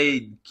presence,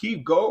 saying,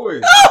 "Keep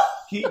going."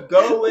 Keep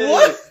going.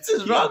 What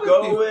is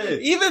wrong with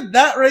you? Even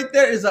that right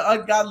there is an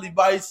ungodly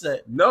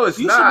mindset. No, it's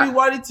not. You should be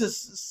wanting to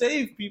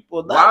save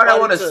people. Why would I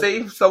want to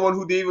save someone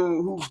who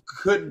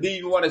couldn't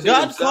even want to save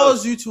God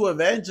calls you to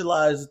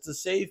evangelize, to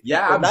save people.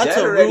 Yeah, I'm dead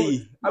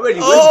already. I'm already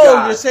with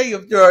God. You're saying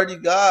if you're already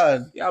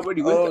God. Yeah, I'm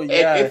already with God.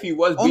 Yeah. If He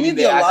was beating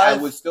their ass, I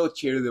would still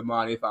cheer them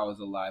on if I was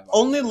alive.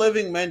 Only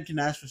living men can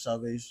ask for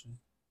salvation.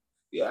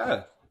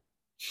 Yeah.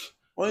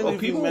 Only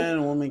people, man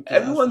and woman can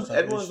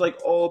everyone's like,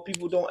 oh,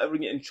 people don't ever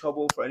get in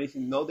trouble for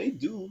anything. No, they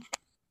do.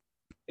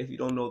 If you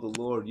don't know the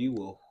Lord, you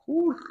will.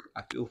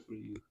 I feel for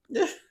you.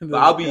 Yeah, but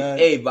I'll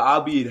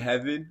be in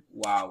heaven.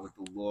 Wow, with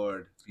the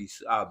Lord,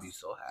 I'll be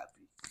so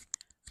happy.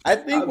 I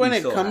think when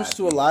it comes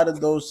to a lot of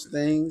those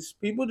things,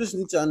 people just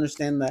need to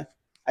understand that.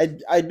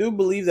 I do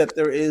believe that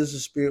there is a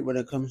spirit when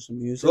it comes to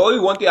music. The only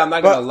one thing I'm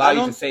not going to allow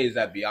you to say is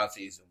that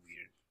Beyoncé isn't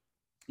weird.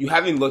 You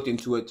haven't looked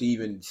into it to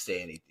even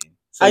say anything.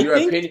 So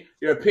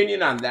your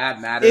opinion on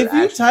that matters. If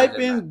you type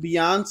in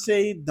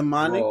Beyonce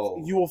demonic,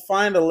 you will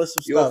find a list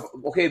of stuff.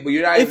 Okay, but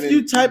you're not. If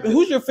you type,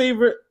 who's your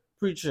favorite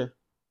preacher?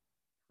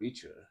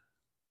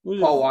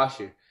 Paul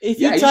Washer. If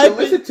you type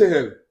listen to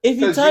him. If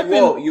you type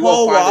in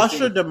Paul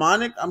Washer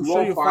demonic, I'm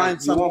sure you'll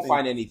find something. You won't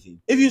find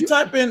anything. If you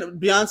type in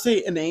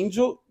Beyonce an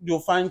angel, you'll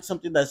find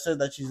something that says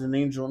that she's an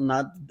angel,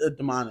 not a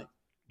demonic.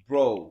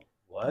 Bro,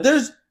 what?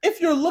 If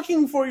you're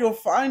looking for, you'll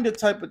find the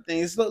type of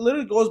thing. It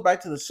literally goes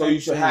back to the same.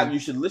 So you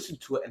should listen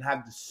to it and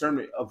have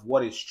discernment of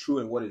what is true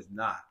and what is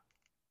not.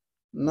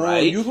 No,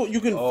 right? you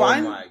can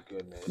find. Oh my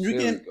goodness! We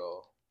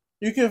go.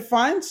 You can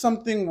find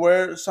something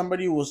where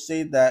somebody will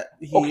say that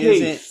he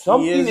isn't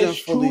something is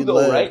fully true though,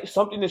 led. right?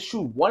 Something is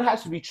true. One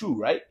has to be true,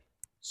 right?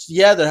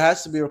 Yeah, there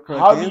has to be a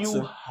correct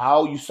answer.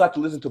 How you start to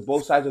listen to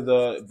both sides of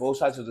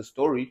the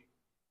story.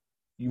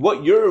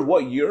 What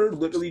you're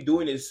literally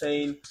doing is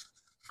saying,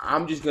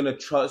 I'm just gonna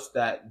trust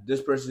that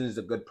this person is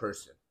a good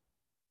person.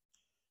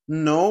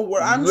 No,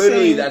 what I'm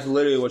saying, that's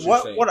literally what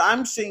you're saying. What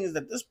I'm saying is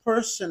that this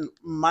person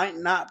might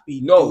not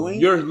be doing.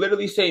 You're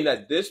literally saying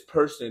that this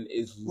person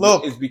is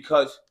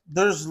because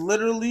there's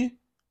literally,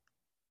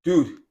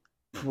 dude,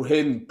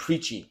 him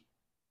preaching.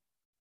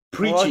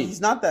 Well,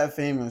 he's not that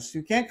famous.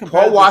 You can't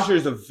compare. Paul Washer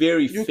is a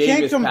very famous. You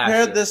can't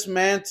compare this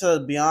man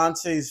to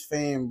Beyonce's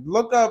fame.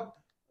 Look up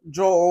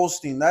Joel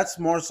Osteen. That's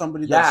more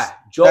somebody that's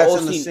Joel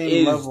in the Osteen same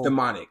is level.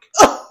 Demonic.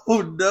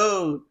 Oh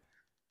no!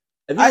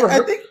 I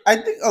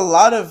think a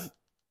lot of.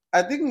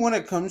 I think when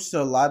it comes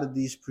to a lot of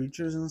these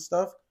preachers and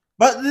stuff,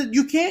 but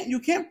you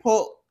can't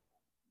put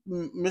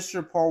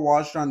Mr. Paul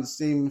Washer on the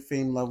same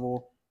fame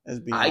level as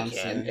Beyonce. I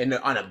can, and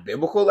on a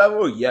biblical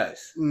level,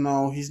 yes.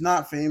 No, he's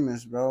not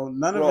famous, bro.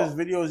 None of his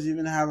videos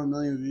even have 1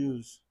 million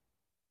views.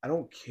 I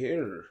don't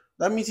care.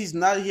 That means he's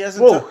not. He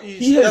hasn't. Bro,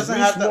 he has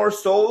reached more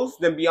souls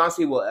than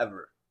Beyonce will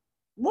ever.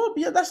 Well,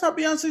 yeah, that's not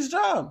Beyonce's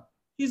job.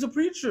 He's a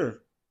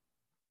preacher.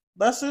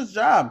 That's his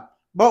job.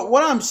 But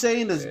what I'm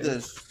saying is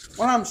this.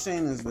 What I'm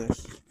saying is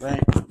this,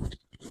 right?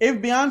 If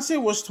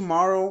Beyonce was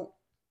tomorrow,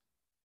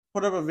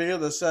 put up a video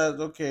that says,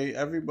 okay,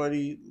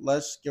 everybody,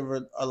 let's give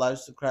our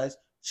lives to Christ,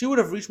 she would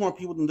have reached more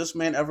people than this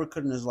man ever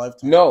could in his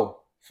lifetime. No.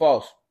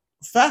 False.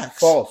 Facts.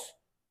 False.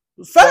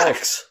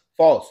 Facts.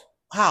 False.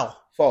 How?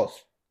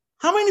 False.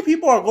 How many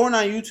people are going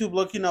on YouTube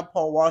looking up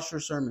Paul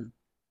Washer's sermon?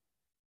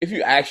 If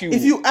you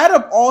add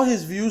up all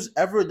his views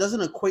ever, it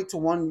doesn't equate to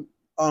one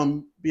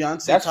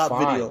Beyonce top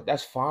video.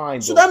 That's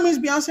fine. So that means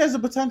Beyonce has the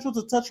potential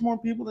to touch more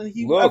people than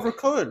he ever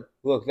could.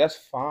 Look, that's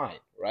fine,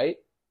 right?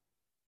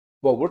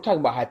 But we're talking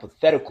about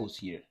hypotheticals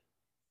here.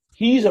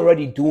 He's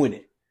already doing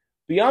it.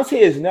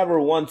 Beyonce has never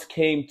once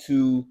came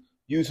to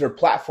use her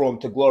platform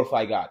to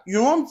glorify God.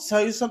 You want me to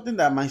tell you something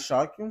that might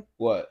shock you?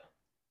 What?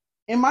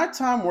 In my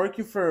time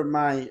working for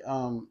my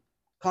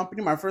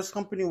company, my first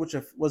company, which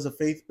was a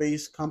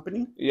faith-based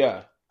company,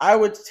 I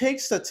would take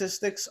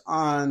statistics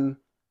on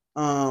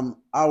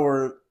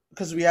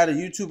because we had a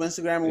YouTube,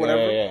 Instagram, or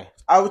whatever.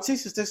 I would take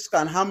statistics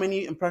on how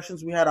many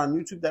impressions we had on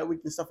YouTube that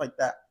week and stuff like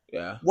that.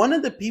 Yeah. One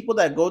of the people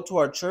that go to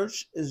our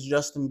church is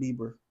Justin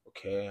Bieber.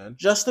 Okay. And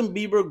Justin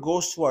Bieber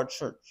goes to our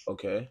church.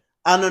 Okay.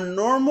 On a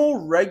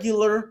normal,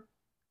 regular,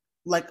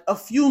 like a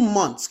few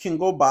months can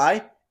go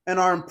by, and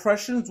our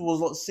impressions will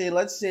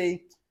let's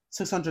say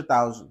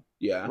 600,000.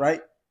 Yeah.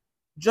 Right.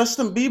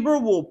 Justin Bieber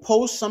will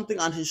post something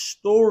on his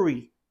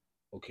story.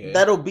 Okay.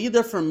 That'll be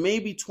there for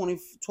maybe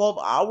 12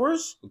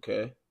 hours.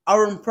 Okay.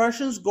 Our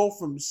impressions go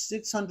from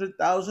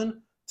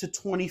 600,000 to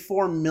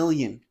 24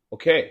 million.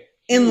 Okay.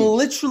 In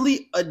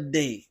literally a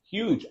day.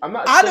 Huge. I'm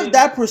not out of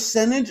that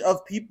percentage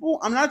of people.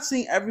 I'm not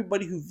saying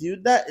everybody who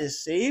viewed that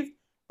is saved,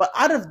 but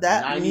out of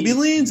that,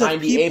 millions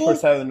of people.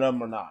 98% of the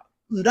number not.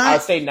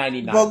 I'd say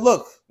 99. But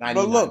look.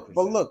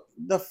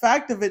 The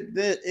fact of it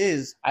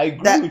is I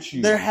agree with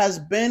you. There has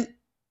been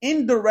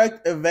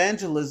indirect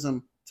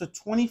evangelism to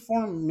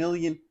 24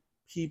 million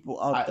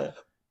people out there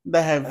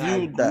that have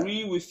viewed that. I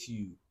agree with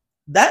you.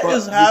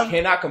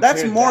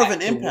 That's more of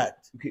an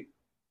impact.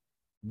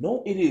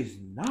 No, it is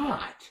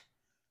not.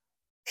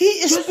 He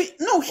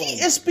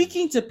is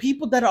speaking to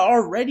people that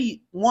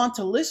already want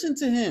to listen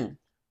to him.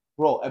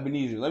 Bro,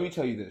 Ebenezer, let me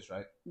tell you this,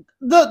 right?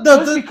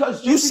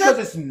 Because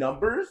it's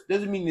numbers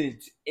doesn't mean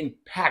it's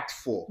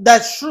impactful.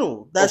 That's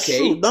true. That's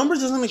true. Numbers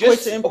doesn't equate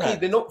to impact. Okay,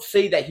 they don't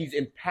say that he's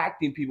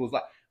impacting people's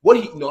life. What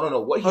he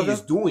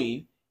is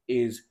doing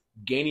is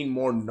gaining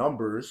more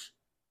numbers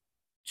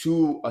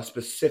to a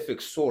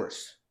specific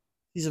source.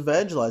 He's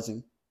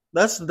evangelizing.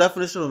 That's the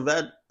definition of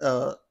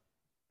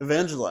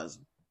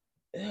evangelizing.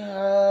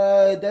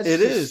 That's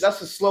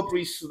a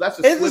slippery slope.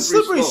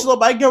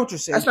 I get what you're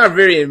saying. That's not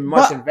very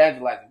much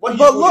evangelizing. What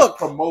he's doing is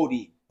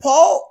promoting.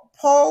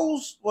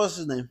 Paul's what's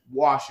his name?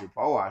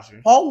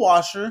 Paul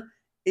Washer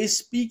is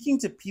speaking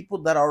to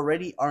people that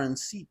already are in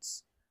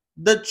seats.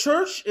 The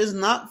church is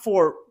not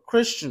for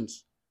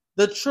Christians.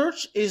 The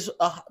church is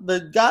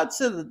God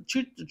said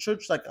treat the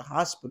church like a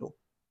hospital.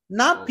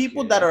 Not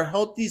people that are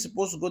healthy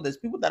supposed to go there. There's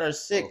people that are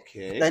sick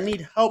that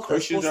need help.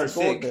 Christians are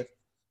sick. There.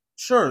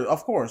 Sure,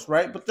 of course,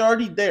 right? But they're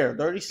already there.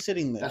 They're already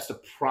sitting there. That's the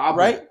problem,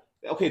 right?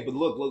 Okay, but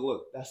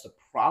look. That's the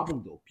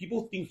problem, though.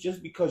 People think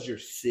just because you're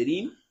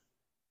sitting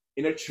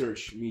in a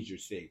church means you're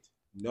saved.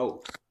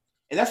 No,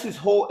 and that's his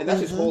whole thing.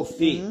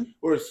 Mm-hmm.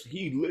 Whereas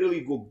he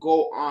literally will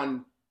go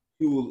on.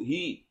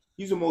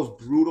 He's the most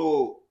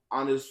brutal,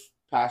 honest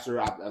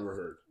pastor I've ever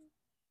heard.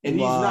 And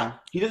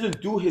he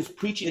doesn't do his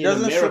preaching in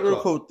America. He doesn't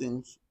sugarcoat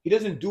things. He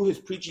doesn't do his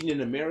preaching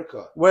in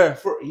America. Where?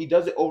 He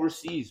does it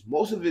overseas.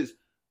 Most of his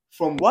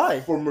Why?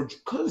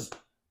 Because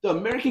the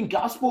American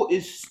gospel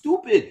is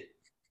stupid.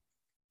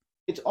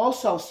 It's all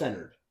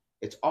self-centered.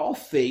 It's all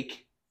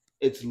fake.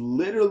 It's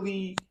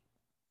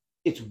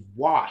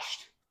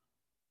washed.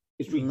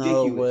 It's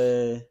ridiculous. No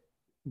way.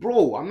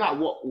 Bro, I'm not.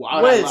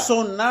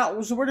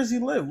 So where does he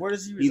live? Where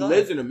does he reside? He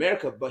lives in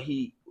America, but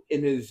he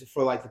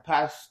for like the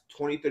past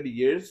 20, 30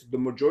 years, the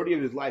majority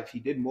of his life, he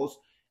did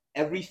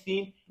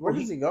everything. Where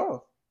does he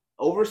go?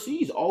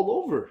 Overseas,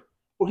 all over.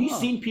 Or he's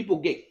seen people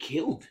get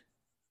killed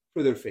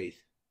for their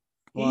faith.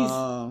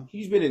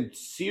 He's been in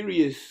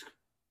serious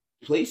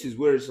places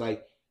where it's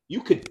like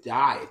you could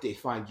die if they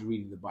find you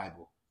reading the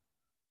Bible.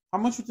 How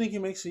much you think he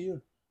makes a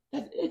year?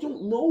 I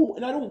don't know,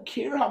 and I don't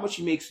care how much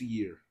he makes a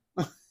year.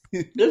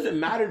 It doesn't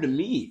matter to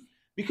me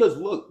because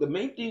look, the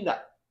main thing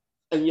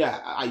and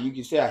you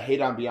can say I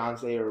hate on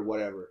Beyonce or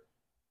whatever.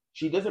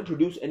 She doesn't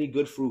produce any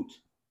good fruit.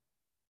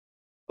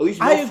 At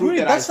least I agree.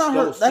 That's not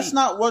her. That's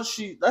not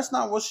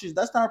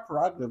her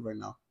prerogative right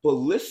now. But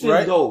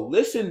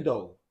listen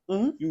though.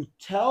 Mm-hmm. You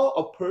tell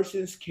a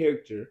person's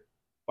character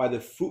by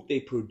the fruit they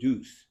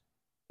produce.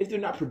 If they're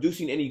not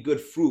producing any good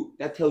fruit,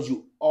 that tells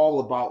you all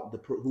about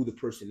who the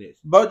person is.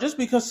 But just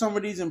because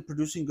somebody's in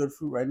producing good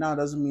fruit right now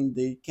doesn't mean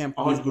they can't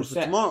produce good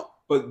fruit tomorrow.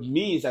 But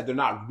means that they're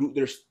not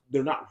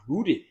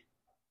rooted.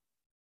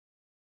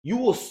 You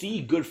will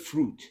see good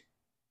fruit,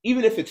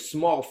 even if it's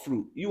small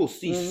fruit. You will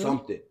see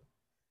something.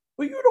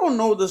 But you don't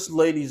know this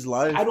lady's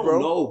life. I don't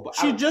know. But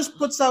she just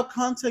puts out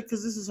content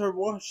because this is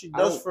what she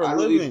does for a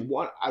living.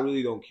 I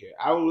really don't care.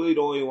 I really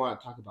don't even want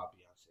to talk about Beyonce.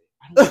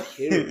 I don't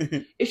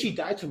care. If she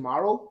died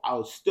tomorrow, I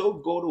would still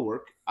go to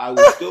work. I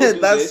would still do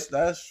this.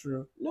 That's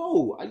true.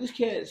 No, I just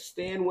can't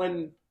stand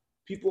when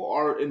people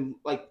are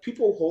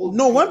people hold.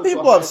 No, when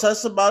people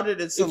obsess about it,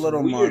 it's a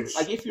little weird. much.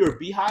 Like if you're a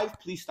beehive,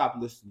 please stop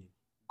listening.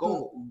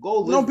 Go.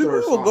 No, people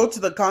will go to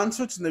the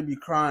concerts and they be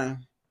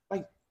crying.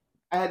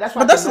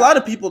 That's a lot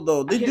of people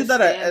though. They do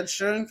that at Ed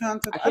Sheeran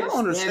concert. I don't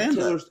understand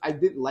that. I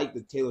didn't like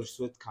the Taylor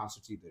Swift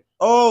concerts either.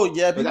 Oh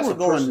yeah, people were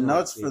going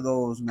nuts for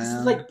those, man.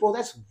 It's like, bro,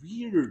 that's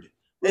weird.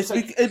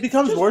 It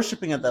becomes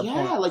worshiping at that point.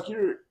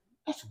 Yeah,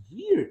 that's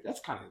weird. That's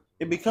kind of.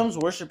 It becomes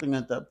worshiping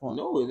at that point.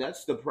 No, and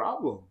that's the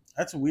problem.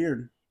 That's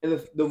weird.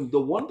 And the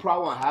one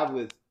problem I have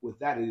with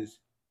that is,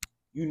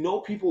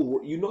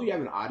 people, you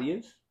have an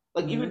audience,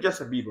 like even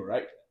Justin Bieber,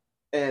 right?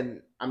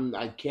 And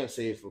I can't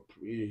say if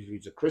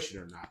he's a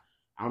Christian or not.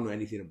 I don't know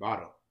anything about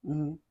him.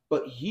 Mm-hmm.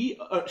 But he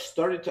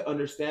started to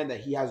understand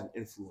that he has an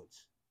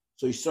influence.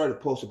 So he started to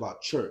post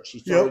about church. He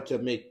started to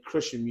make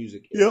Christian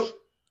music.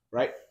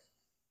 Right?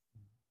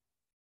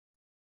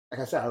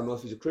 Like I said, I don't know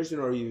if he's a Christian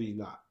or if he's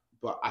not.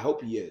 But I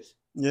hope he is.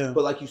 Yeah.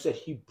 But like you said,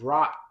 he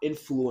brought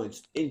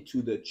influence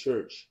into the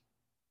church.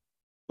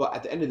 But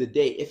at the end of the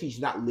day, if he's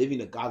not living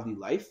a godly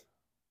life,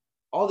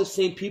 all the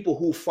same people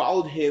who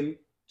followed him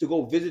to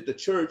go visit the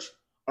church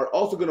are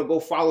also going to go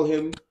follow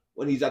him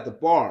when he's at the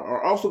bar,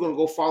 are also going to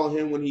go follow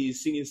him when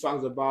he's singing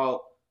songs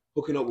about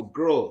hooking up with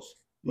girls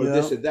or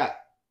this or that.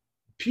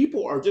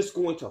 People are just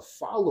going to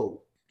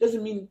follow.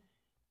 Doesn't mean,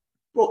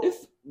 bro,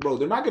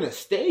 they're not going to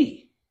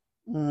stay.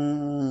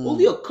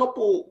 Only a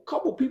couple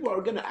people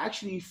are going to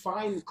actually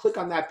click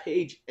on that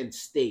page and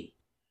stay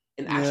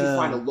and actually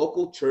find a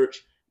local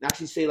church and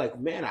actually say like,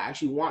 man, I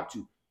actually want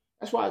to.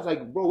 That's why it's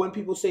like, bro, when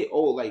people say,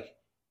 oh, like,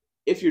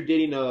 if you're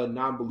dating a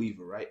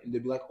non-believer, right? And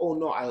they'd be like, oh,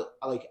 no,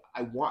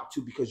 I want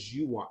to because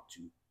you want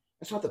to.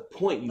 That's not the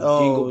point, you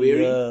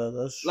dingleberry. Yeah,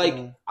 that's like,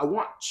 true. I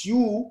want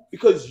you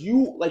because you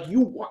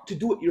want to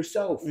do it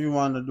yourself. You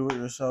want to do it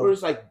yourself. Or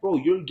it's like, bro,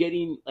 you're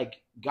getting, like,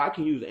 God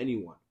can use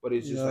anyone. But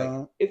it's just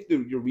like, if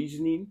your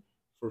reasoning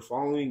for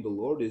following the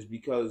Lord is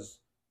because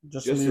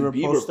Justin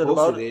Bieber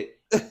posted it,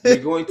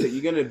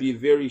 you're going to be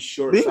very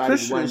short-sighted. Being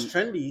Christian is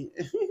trendy.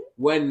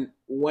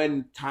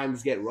 when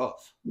times get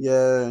rough.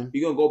 Yeah.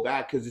 You're going to go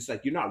back because it's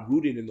like you're not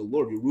rooted in the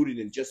Lord. You're rooted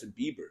in Justin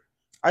Bieber.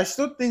 I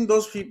still think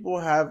those people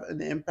have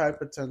an impact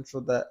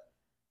potential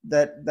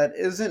that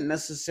isn't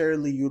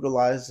necessarily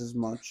utilized as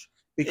much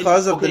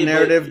because of the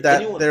narrative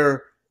that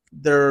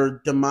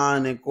they're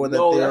demonic or that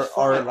they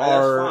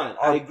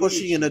are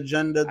pushing an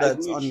agenda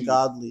that's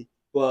ungodly.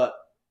 But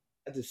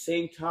at the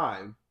same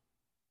time,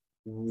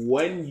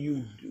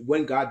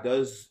 when God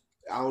does,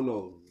 I don't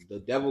know, the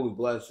devil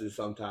blesses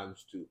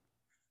sometimes too.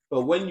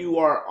 But when you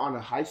are on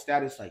a high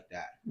status like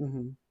that,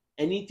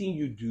 anything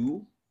you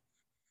do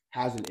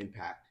has an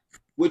impact.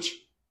 Which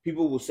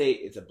people will say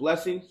it's a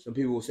blessing. Some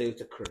people will say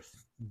it's a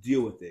curse.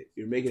 Deal with it.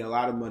 You're making a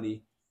lot of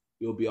money.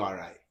 You'll be all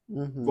right.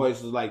 But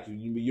it's like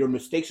your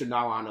mistakes are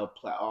now on a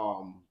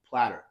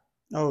platter.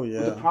 Oh, yeah.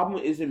 But the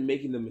problem isn't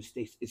making the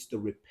mistakes. It's the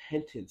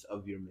repentance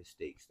of your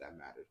mistakes that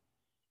matters.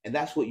 And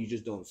that's what you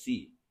just don't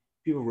see.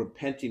 People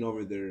repenting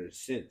over their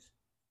sins.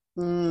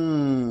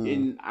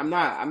 And I'm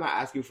not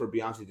asking for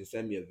Beyonce to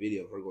send me a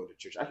video of her going to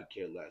church. I could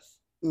care less.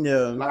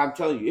 Yeah. Like I'm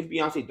telling you, if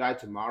Beyonce died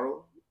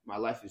tomorrow, my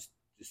life is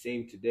the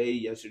same today,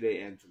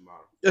 yesterday, and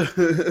tomorrow.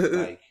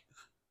 Like,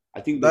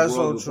 I think the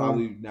world will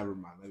probably never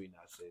mind. Let me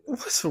not say that.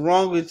 What's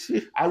wrong with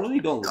you? I really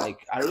don't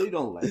like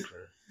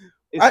her.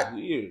 It's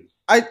weird.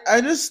 I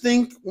just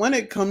think when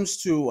it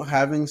comes to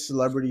having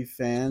celebrity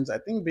fans, I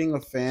think being a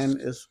fan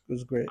is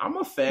great. I'm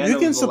a fan. You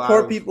can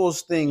support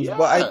people's things,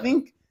 but I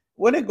think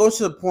when it goes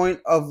to the point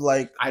of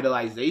like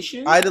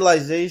idolization,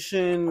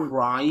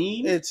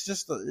 crying, it's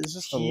just a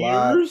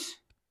lot.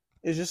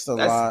 It's just a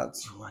lot.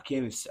 I can't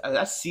even say.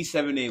 That's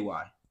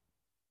C7AY.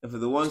 And for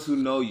the ones who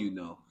know, you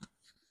know.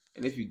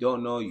 And if you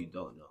don't know, you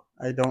don't know.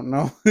 I don't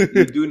know.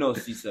 You do know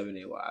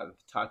C7AY. I've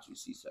taught you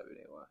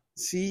C7AY.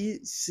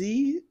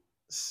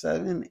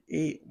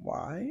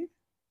 C7AY?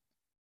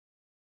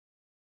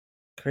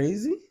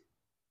 Crazy?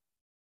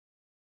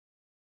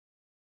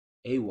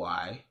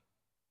 AY.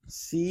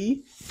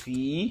 C.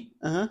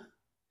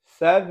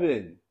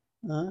 7.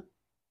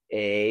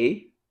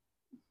 A.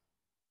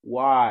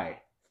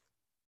 Y.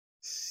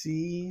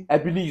 C.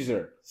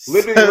 Ebenezer.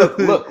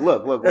 Literally, look.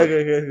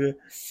 Okay.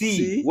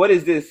 C. What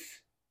is this?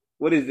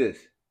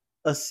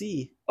 A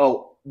C.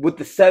 Oh, with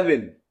the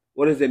 7,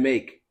 what does it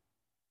make?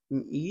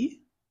 An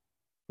E?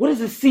 What does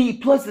the C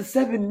plus the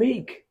 7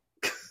 make?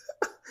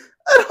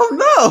 I don't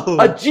know.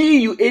 A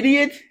G, you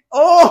idiot.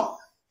 Oh.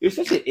 You're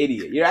such an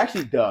idiot. You're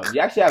actually dumb.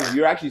 You're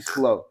actually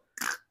slow.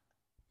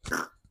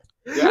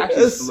 You're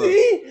actually slow.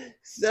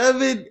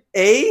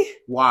 C7A?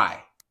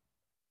 Y.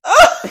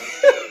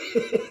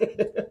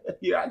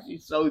 You're actually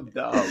so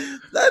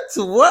dumb. That's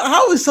what?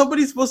 How is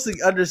somebody supposed to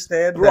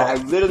understand Bro, that?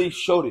 I literally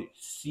showed it.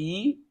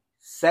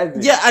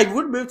 C7. Yeah, I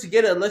wouldn't be able to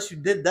get it unless you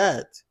did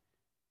that.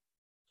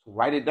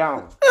 Write it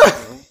down.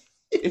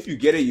 If you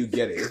get it, you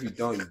get it. If you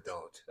don't, you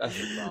don't. That's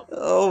the problem.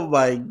 Oh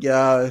my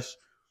gosh.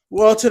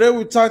 Well, today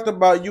we talked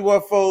about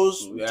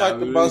UFOs. We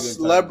talked about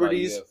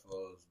celebrities.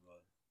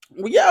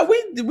 Well, yeah,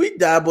 we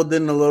dabbled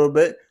in a little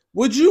bit.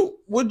 Would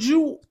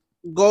you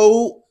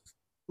go,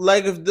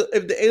 like, if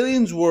the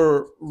aliens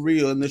were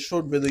real and they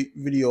showed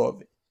video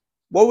of it,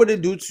 what would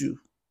it do to you?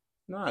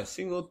 Not a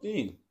single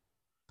thing.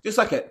 Just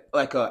like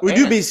a. Would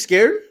you be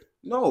scared?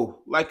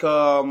 No, like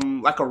a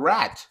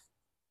rat.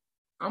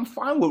 I'm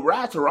fine with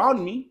rats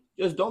around me.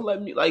 Just don't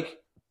let me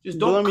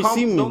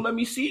Don't let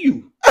me see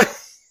you.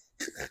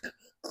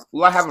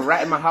 Will I have a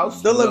rat in my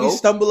house? Don't let me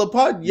stumble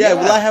upon. Yeah.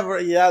 Will I have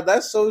a? Yeah,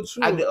 that's so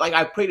true.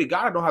 I pray to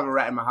God I don't have a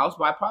rat in my house,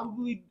 but I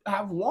probably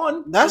have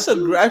one. That's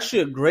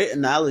actually a great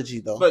analogy,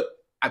 though. But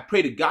I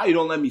pray to God you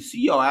don't let me see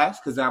your ass,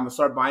 because I'm gonna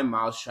start buying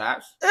mouse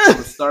traps. I'm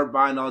gonna start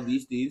buying all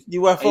these things.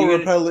 UFO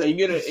repellent. And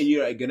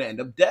you're gonna end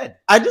up dead.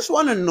 I just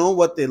want to know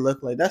what they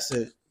look like. That's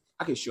it.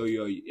 I can show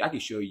you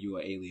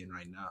an alien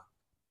right now.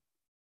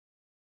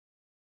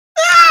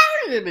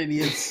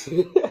 Idiots.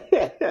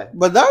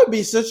 But that would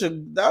be such. I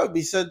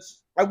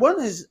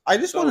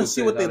just want to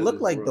see what they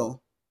look like,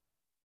 though.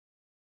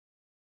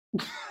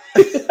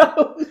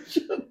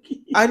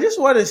 I just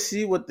want to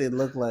see what they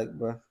look like,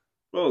 bro.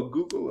 Bro,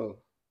 Google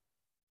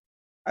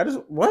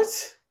them.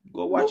 What?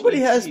 Go watch. Nobody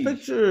has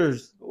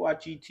pictures. Go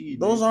watch ET.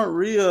 Those aren't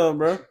real,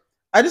 bro.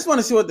 I just want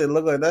to see what they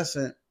look like. That's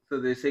it. So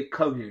they say,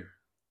 "Come here,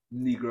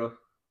 Negro."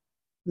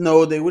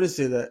 No, they wouldn't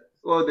say that.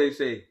 What would they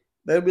say?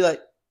 They'd be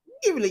like,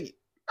 "Give it like."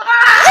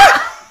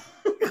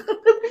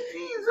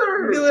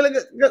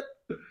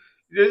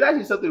 There's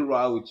actually something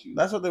wrong with you.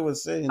 That's what they would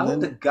say. I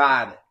hope to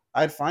God.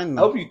 I'd find them.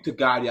 I hope you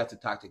have to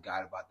talk to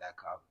God about that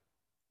comment.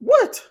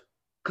 What?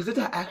 Because if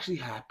that actually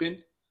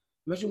happened,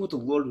 imagine what the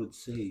Lord would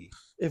say.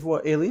 If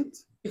what,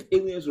 aliens? If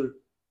aliens were...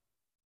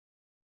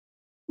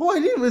 No, I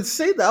didn't even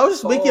say that. I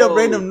was just making up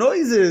random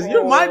noises.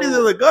 Your mind is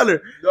in the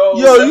gutter. No,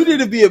 you need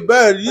to be in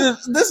bed.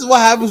 This is what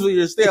happens when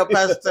you stay up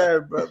past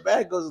time, bro.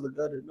 Bad goes in the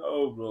gutter.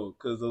 No, bro.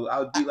 Because I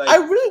would be like... I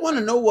really want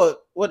to know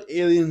what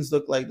aliens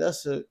look like.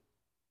 That's it.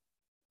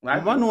 I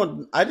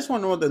just want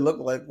to know what they look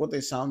like, what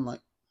they sound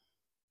like.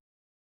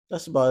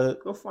 That's about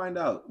it. Go find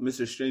out,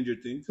 Mr. Stranger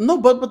Things. No,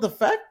 but the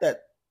fact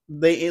that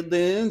the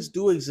aliens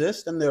do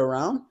exist and they're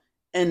around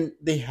and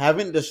they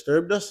haven't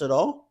disturbed us at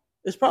all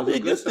is probably a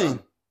good thing.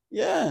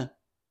 Yeah.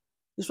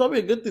 It's probably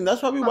a good thing.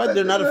 That's probably why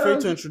they're not afraid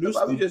to introduce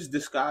them. Probably just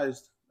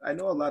disguised. I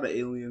know a lot of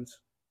aliens.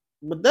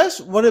 But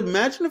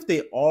imagine if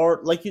they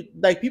are, like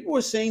people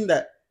were saying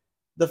that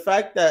the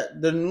fact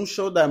that the new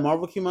show that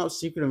Marvel came out,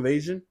 Secret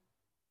Invasion,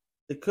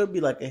 it could be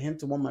like a hint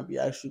to what might be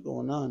actually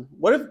going on.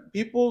 What if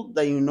people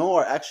that you know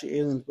are actually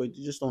aliens, but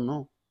you just don't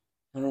know?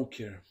 I don't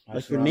care.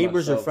 Like your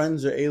neighbors or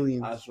friends are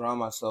aliens. I surround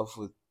myself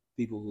with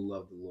people who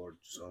love the Lord.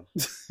 So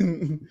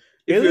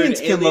aliens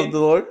can love the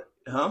Lord.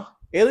 Huh?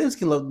 Aliens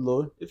can love the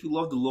Lord. If you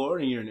love the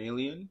Lord and you're an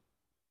alien,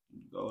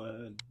 go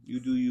ahead. You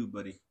do you,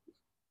 buddy.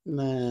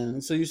 Man,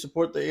 so you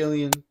support the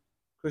alien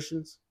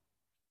Christians?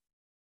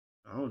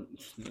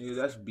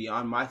 That's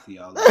beyond my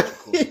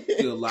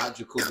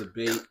theological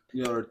debate,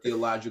 or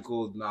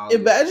theological knowledge.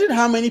 Imagine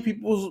how many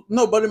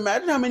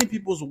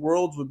people's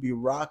worlds would be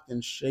rocked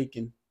and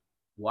shaken.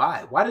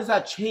 Why? Why does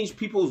that change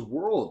people's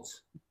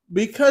worlds?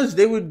 Because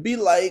they would be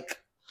like,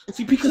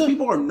 because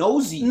people are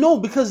nosy. No,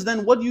 because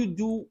then what do you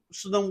do?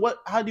 So then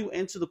how do you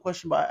answer the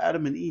question about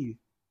Adam and Eve?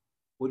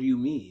 What do you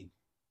mean?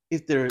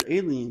 If they're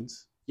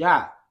aliens.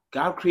 Yeah,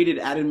 God created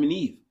Adam and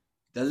Eve.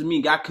 Doesn't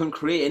mean God couldn't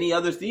create any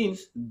other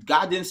things.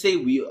 God didn't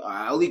say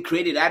I only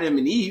created Adam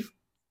and Eve.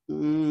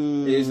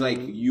 It's like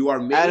you are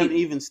made. Adam,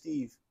 Eve, and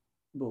Steve.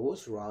 But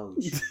what's wrong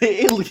with you?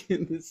 The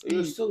aliens.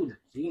 You're so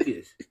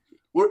genius.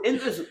 We're in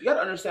this. You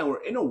gotta understand.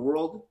 We're in a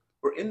world.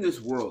 We're in this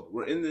world.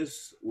 We're in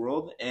this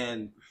world,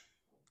 and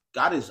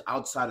God is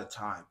outside of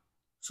time.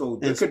 So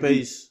there could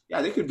be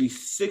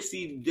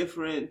 60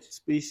 different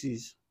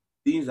species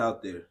things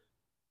out there.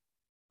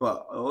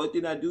 But the only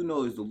thing I do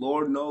know is the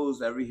Lord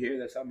knows every hair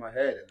that's on my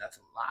head, and that's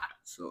a lot.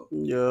 So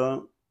yeah,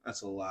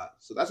 that's a lot.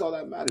 So that's all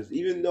that matters.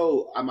 Even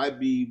though I might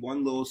be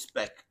one little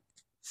speck,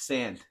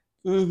 sand.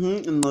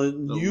 Mm-hmm. In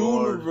the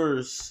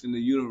universe. Lord, in the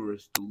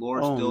universe, the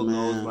Lord still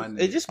knows my name.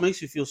 It just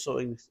makes you feel so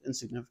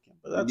insignificant.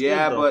 But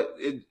that's but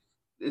it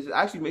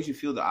actually makes you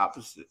feel the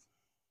opposite.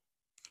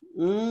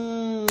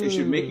 It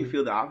should make you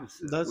feel the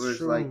opposite. That's where it's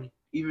true. Like,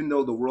 even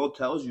though the world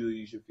tells you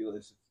you should feel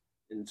it's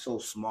so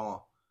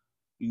small,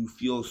 you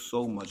feel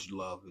so much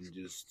love and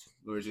just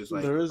where it's just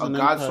like a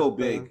God so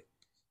big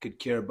could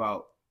care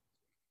about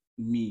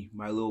me,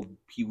 my little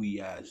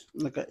peewee ass,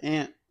 like an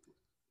ant,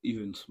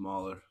 even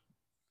smaller.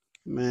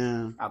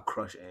 Man, I'll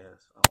crush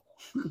ants.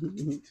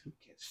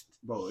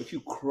 Bro, if you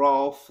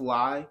crawl,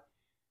 fly,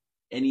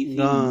 anything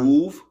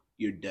move,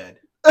 you're dead.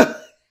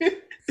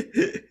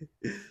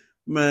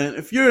 Man,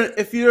 if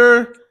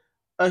you're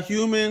a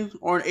human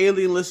or an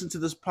alien, listen to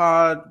this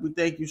pod. We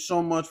thank you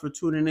so much for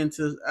tuning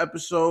into this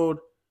episode.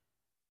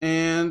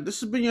 And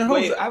this has been your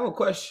host. Wait, I have a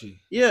question.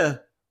 Yeah.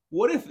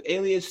 What if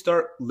aliens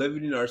start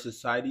living in our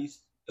societies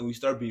and we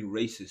start being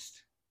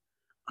racist?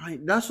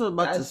 That's what I'm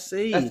about to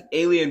say. That's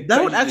alien.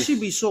 That would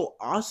actually be so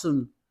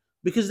awesome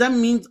because that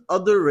means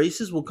other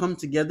races will come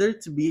together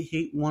to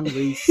hate one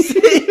race.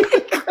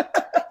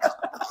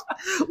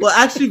 Well,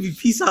 actually, be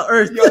peace on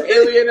Earth. Yo,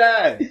 alien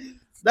ass.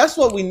 That's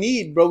what we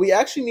need, bro. We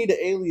actually need an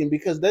alien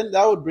because then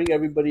that would bring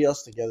everybody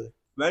else together.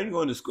 Imagine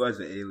going to school as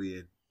an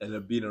alien and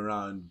then being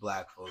around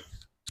black folks.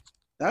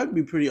 That would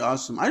be pretty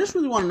awesome. I just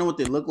really want to know what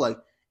they look like.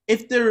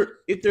 If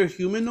they're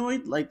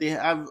humanoid, like they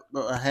have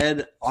a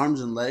head,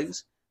 arms, and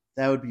legs.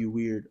 That would be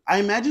weird. I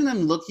imagine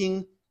them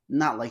looking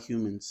not like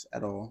humans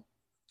at all.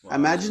 Wow. I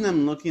imagine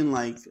them looking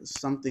like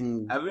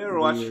something. Have you ever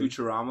watched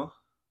Futurama?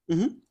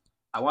 Mm-hmm.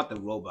 I want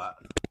the robot.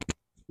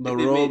 If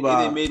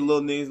they made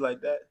little niggas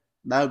like that,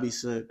 that would be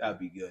sick. That'd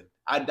be good.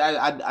 I'd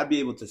be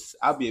able to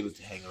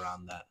hang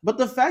around that. But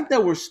the fact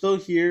that we're still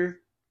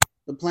here,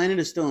 the planet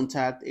is still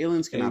intact.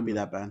 Aliens cannot be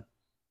that bad.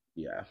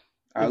 Yeah,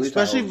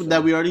 especially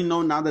that we already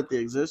know now that they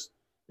exist.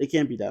 They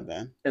can't be that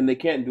bad. And they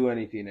can't do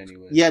anything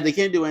anyway. Yeah, they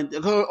can't do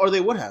anything. Or they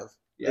would have.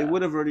 Yeah. They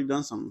would have already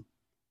done something.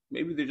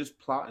 Maybe they're just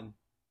plotting.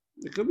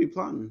 They could be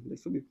plotting.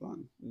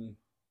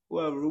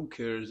 Whoever, who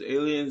cares?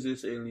 Aliens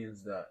this,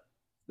 aliens that.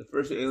 The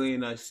first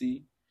alien I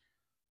see.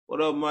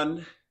 What up,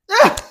 man?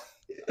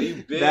 Are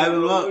you big?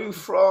 Where you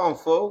from,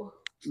 fo?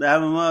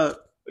 Dab him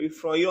up. Where you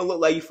from? You don't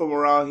look like you from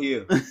around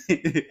here.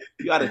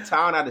 You out of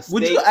town, out of state.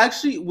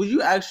 Would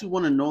you actually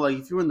want to know, like,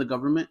 if you were in the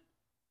government?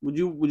 Would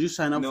you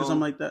sign up for something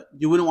like that?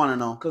 You wouldn't want to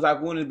know. Because I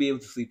wouldn't be able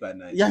to sleep at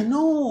night. Yeah, I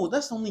know.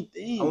 That's the only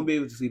thing. I wouldn't be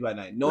able to sleep at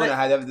night. Knowing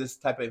I have this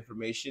type of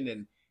information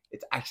and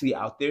it's actually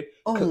out there.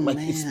 Man.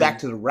 It's back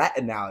to the rat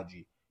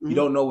analogy. Mm-hmm. You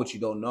don't know what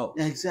you don't know.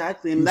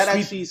 Exactly. And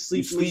you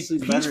sleep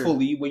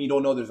peacefully when you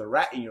don't know there's a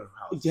rat in your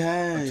house.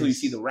 Yes. Until you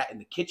see the rat in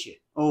the kitchen.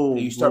 Oh,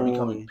 and you start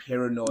becoming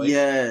paranoid.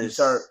 Yes. You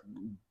start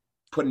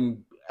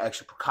putting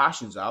extra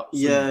precautions out.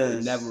 So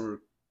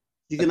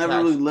you can never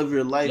really live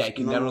your life. Yeah, you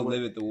can never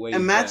live it the way.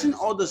 Imagine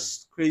all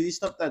this crazy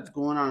stuff that's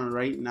going on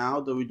right now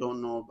that we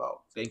don't know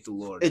about. Thank the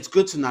Lord. It's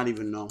good to not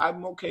even know.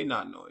 I'm okay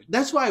not knowing.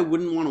 That's why I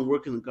wouldn't want to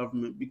work in the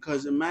government,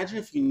 because imagine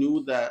if you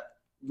knew that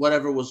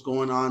whatever was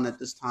going on at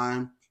this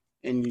time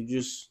and you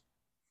just,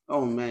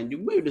 oh man, you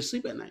were able to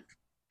sleep at night.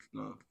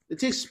 No. It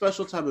takes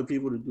special type of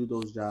people to do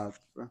those jobs,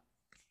 bro.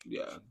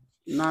 Yeah.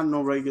 Not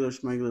no regular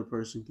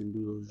person can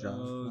do those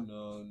jobs.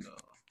 No.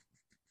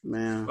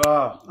 Man.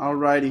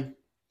 Alrighty.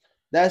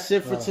 That's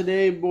it for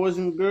today, boys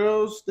and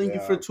girls. Thank you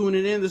for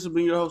tuning in. This has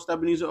been your host,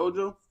 Ebenezer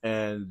Ojo.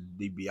 And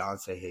the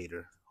Beyoncé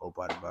hater. Hope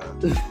I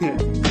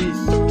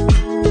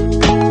Peace.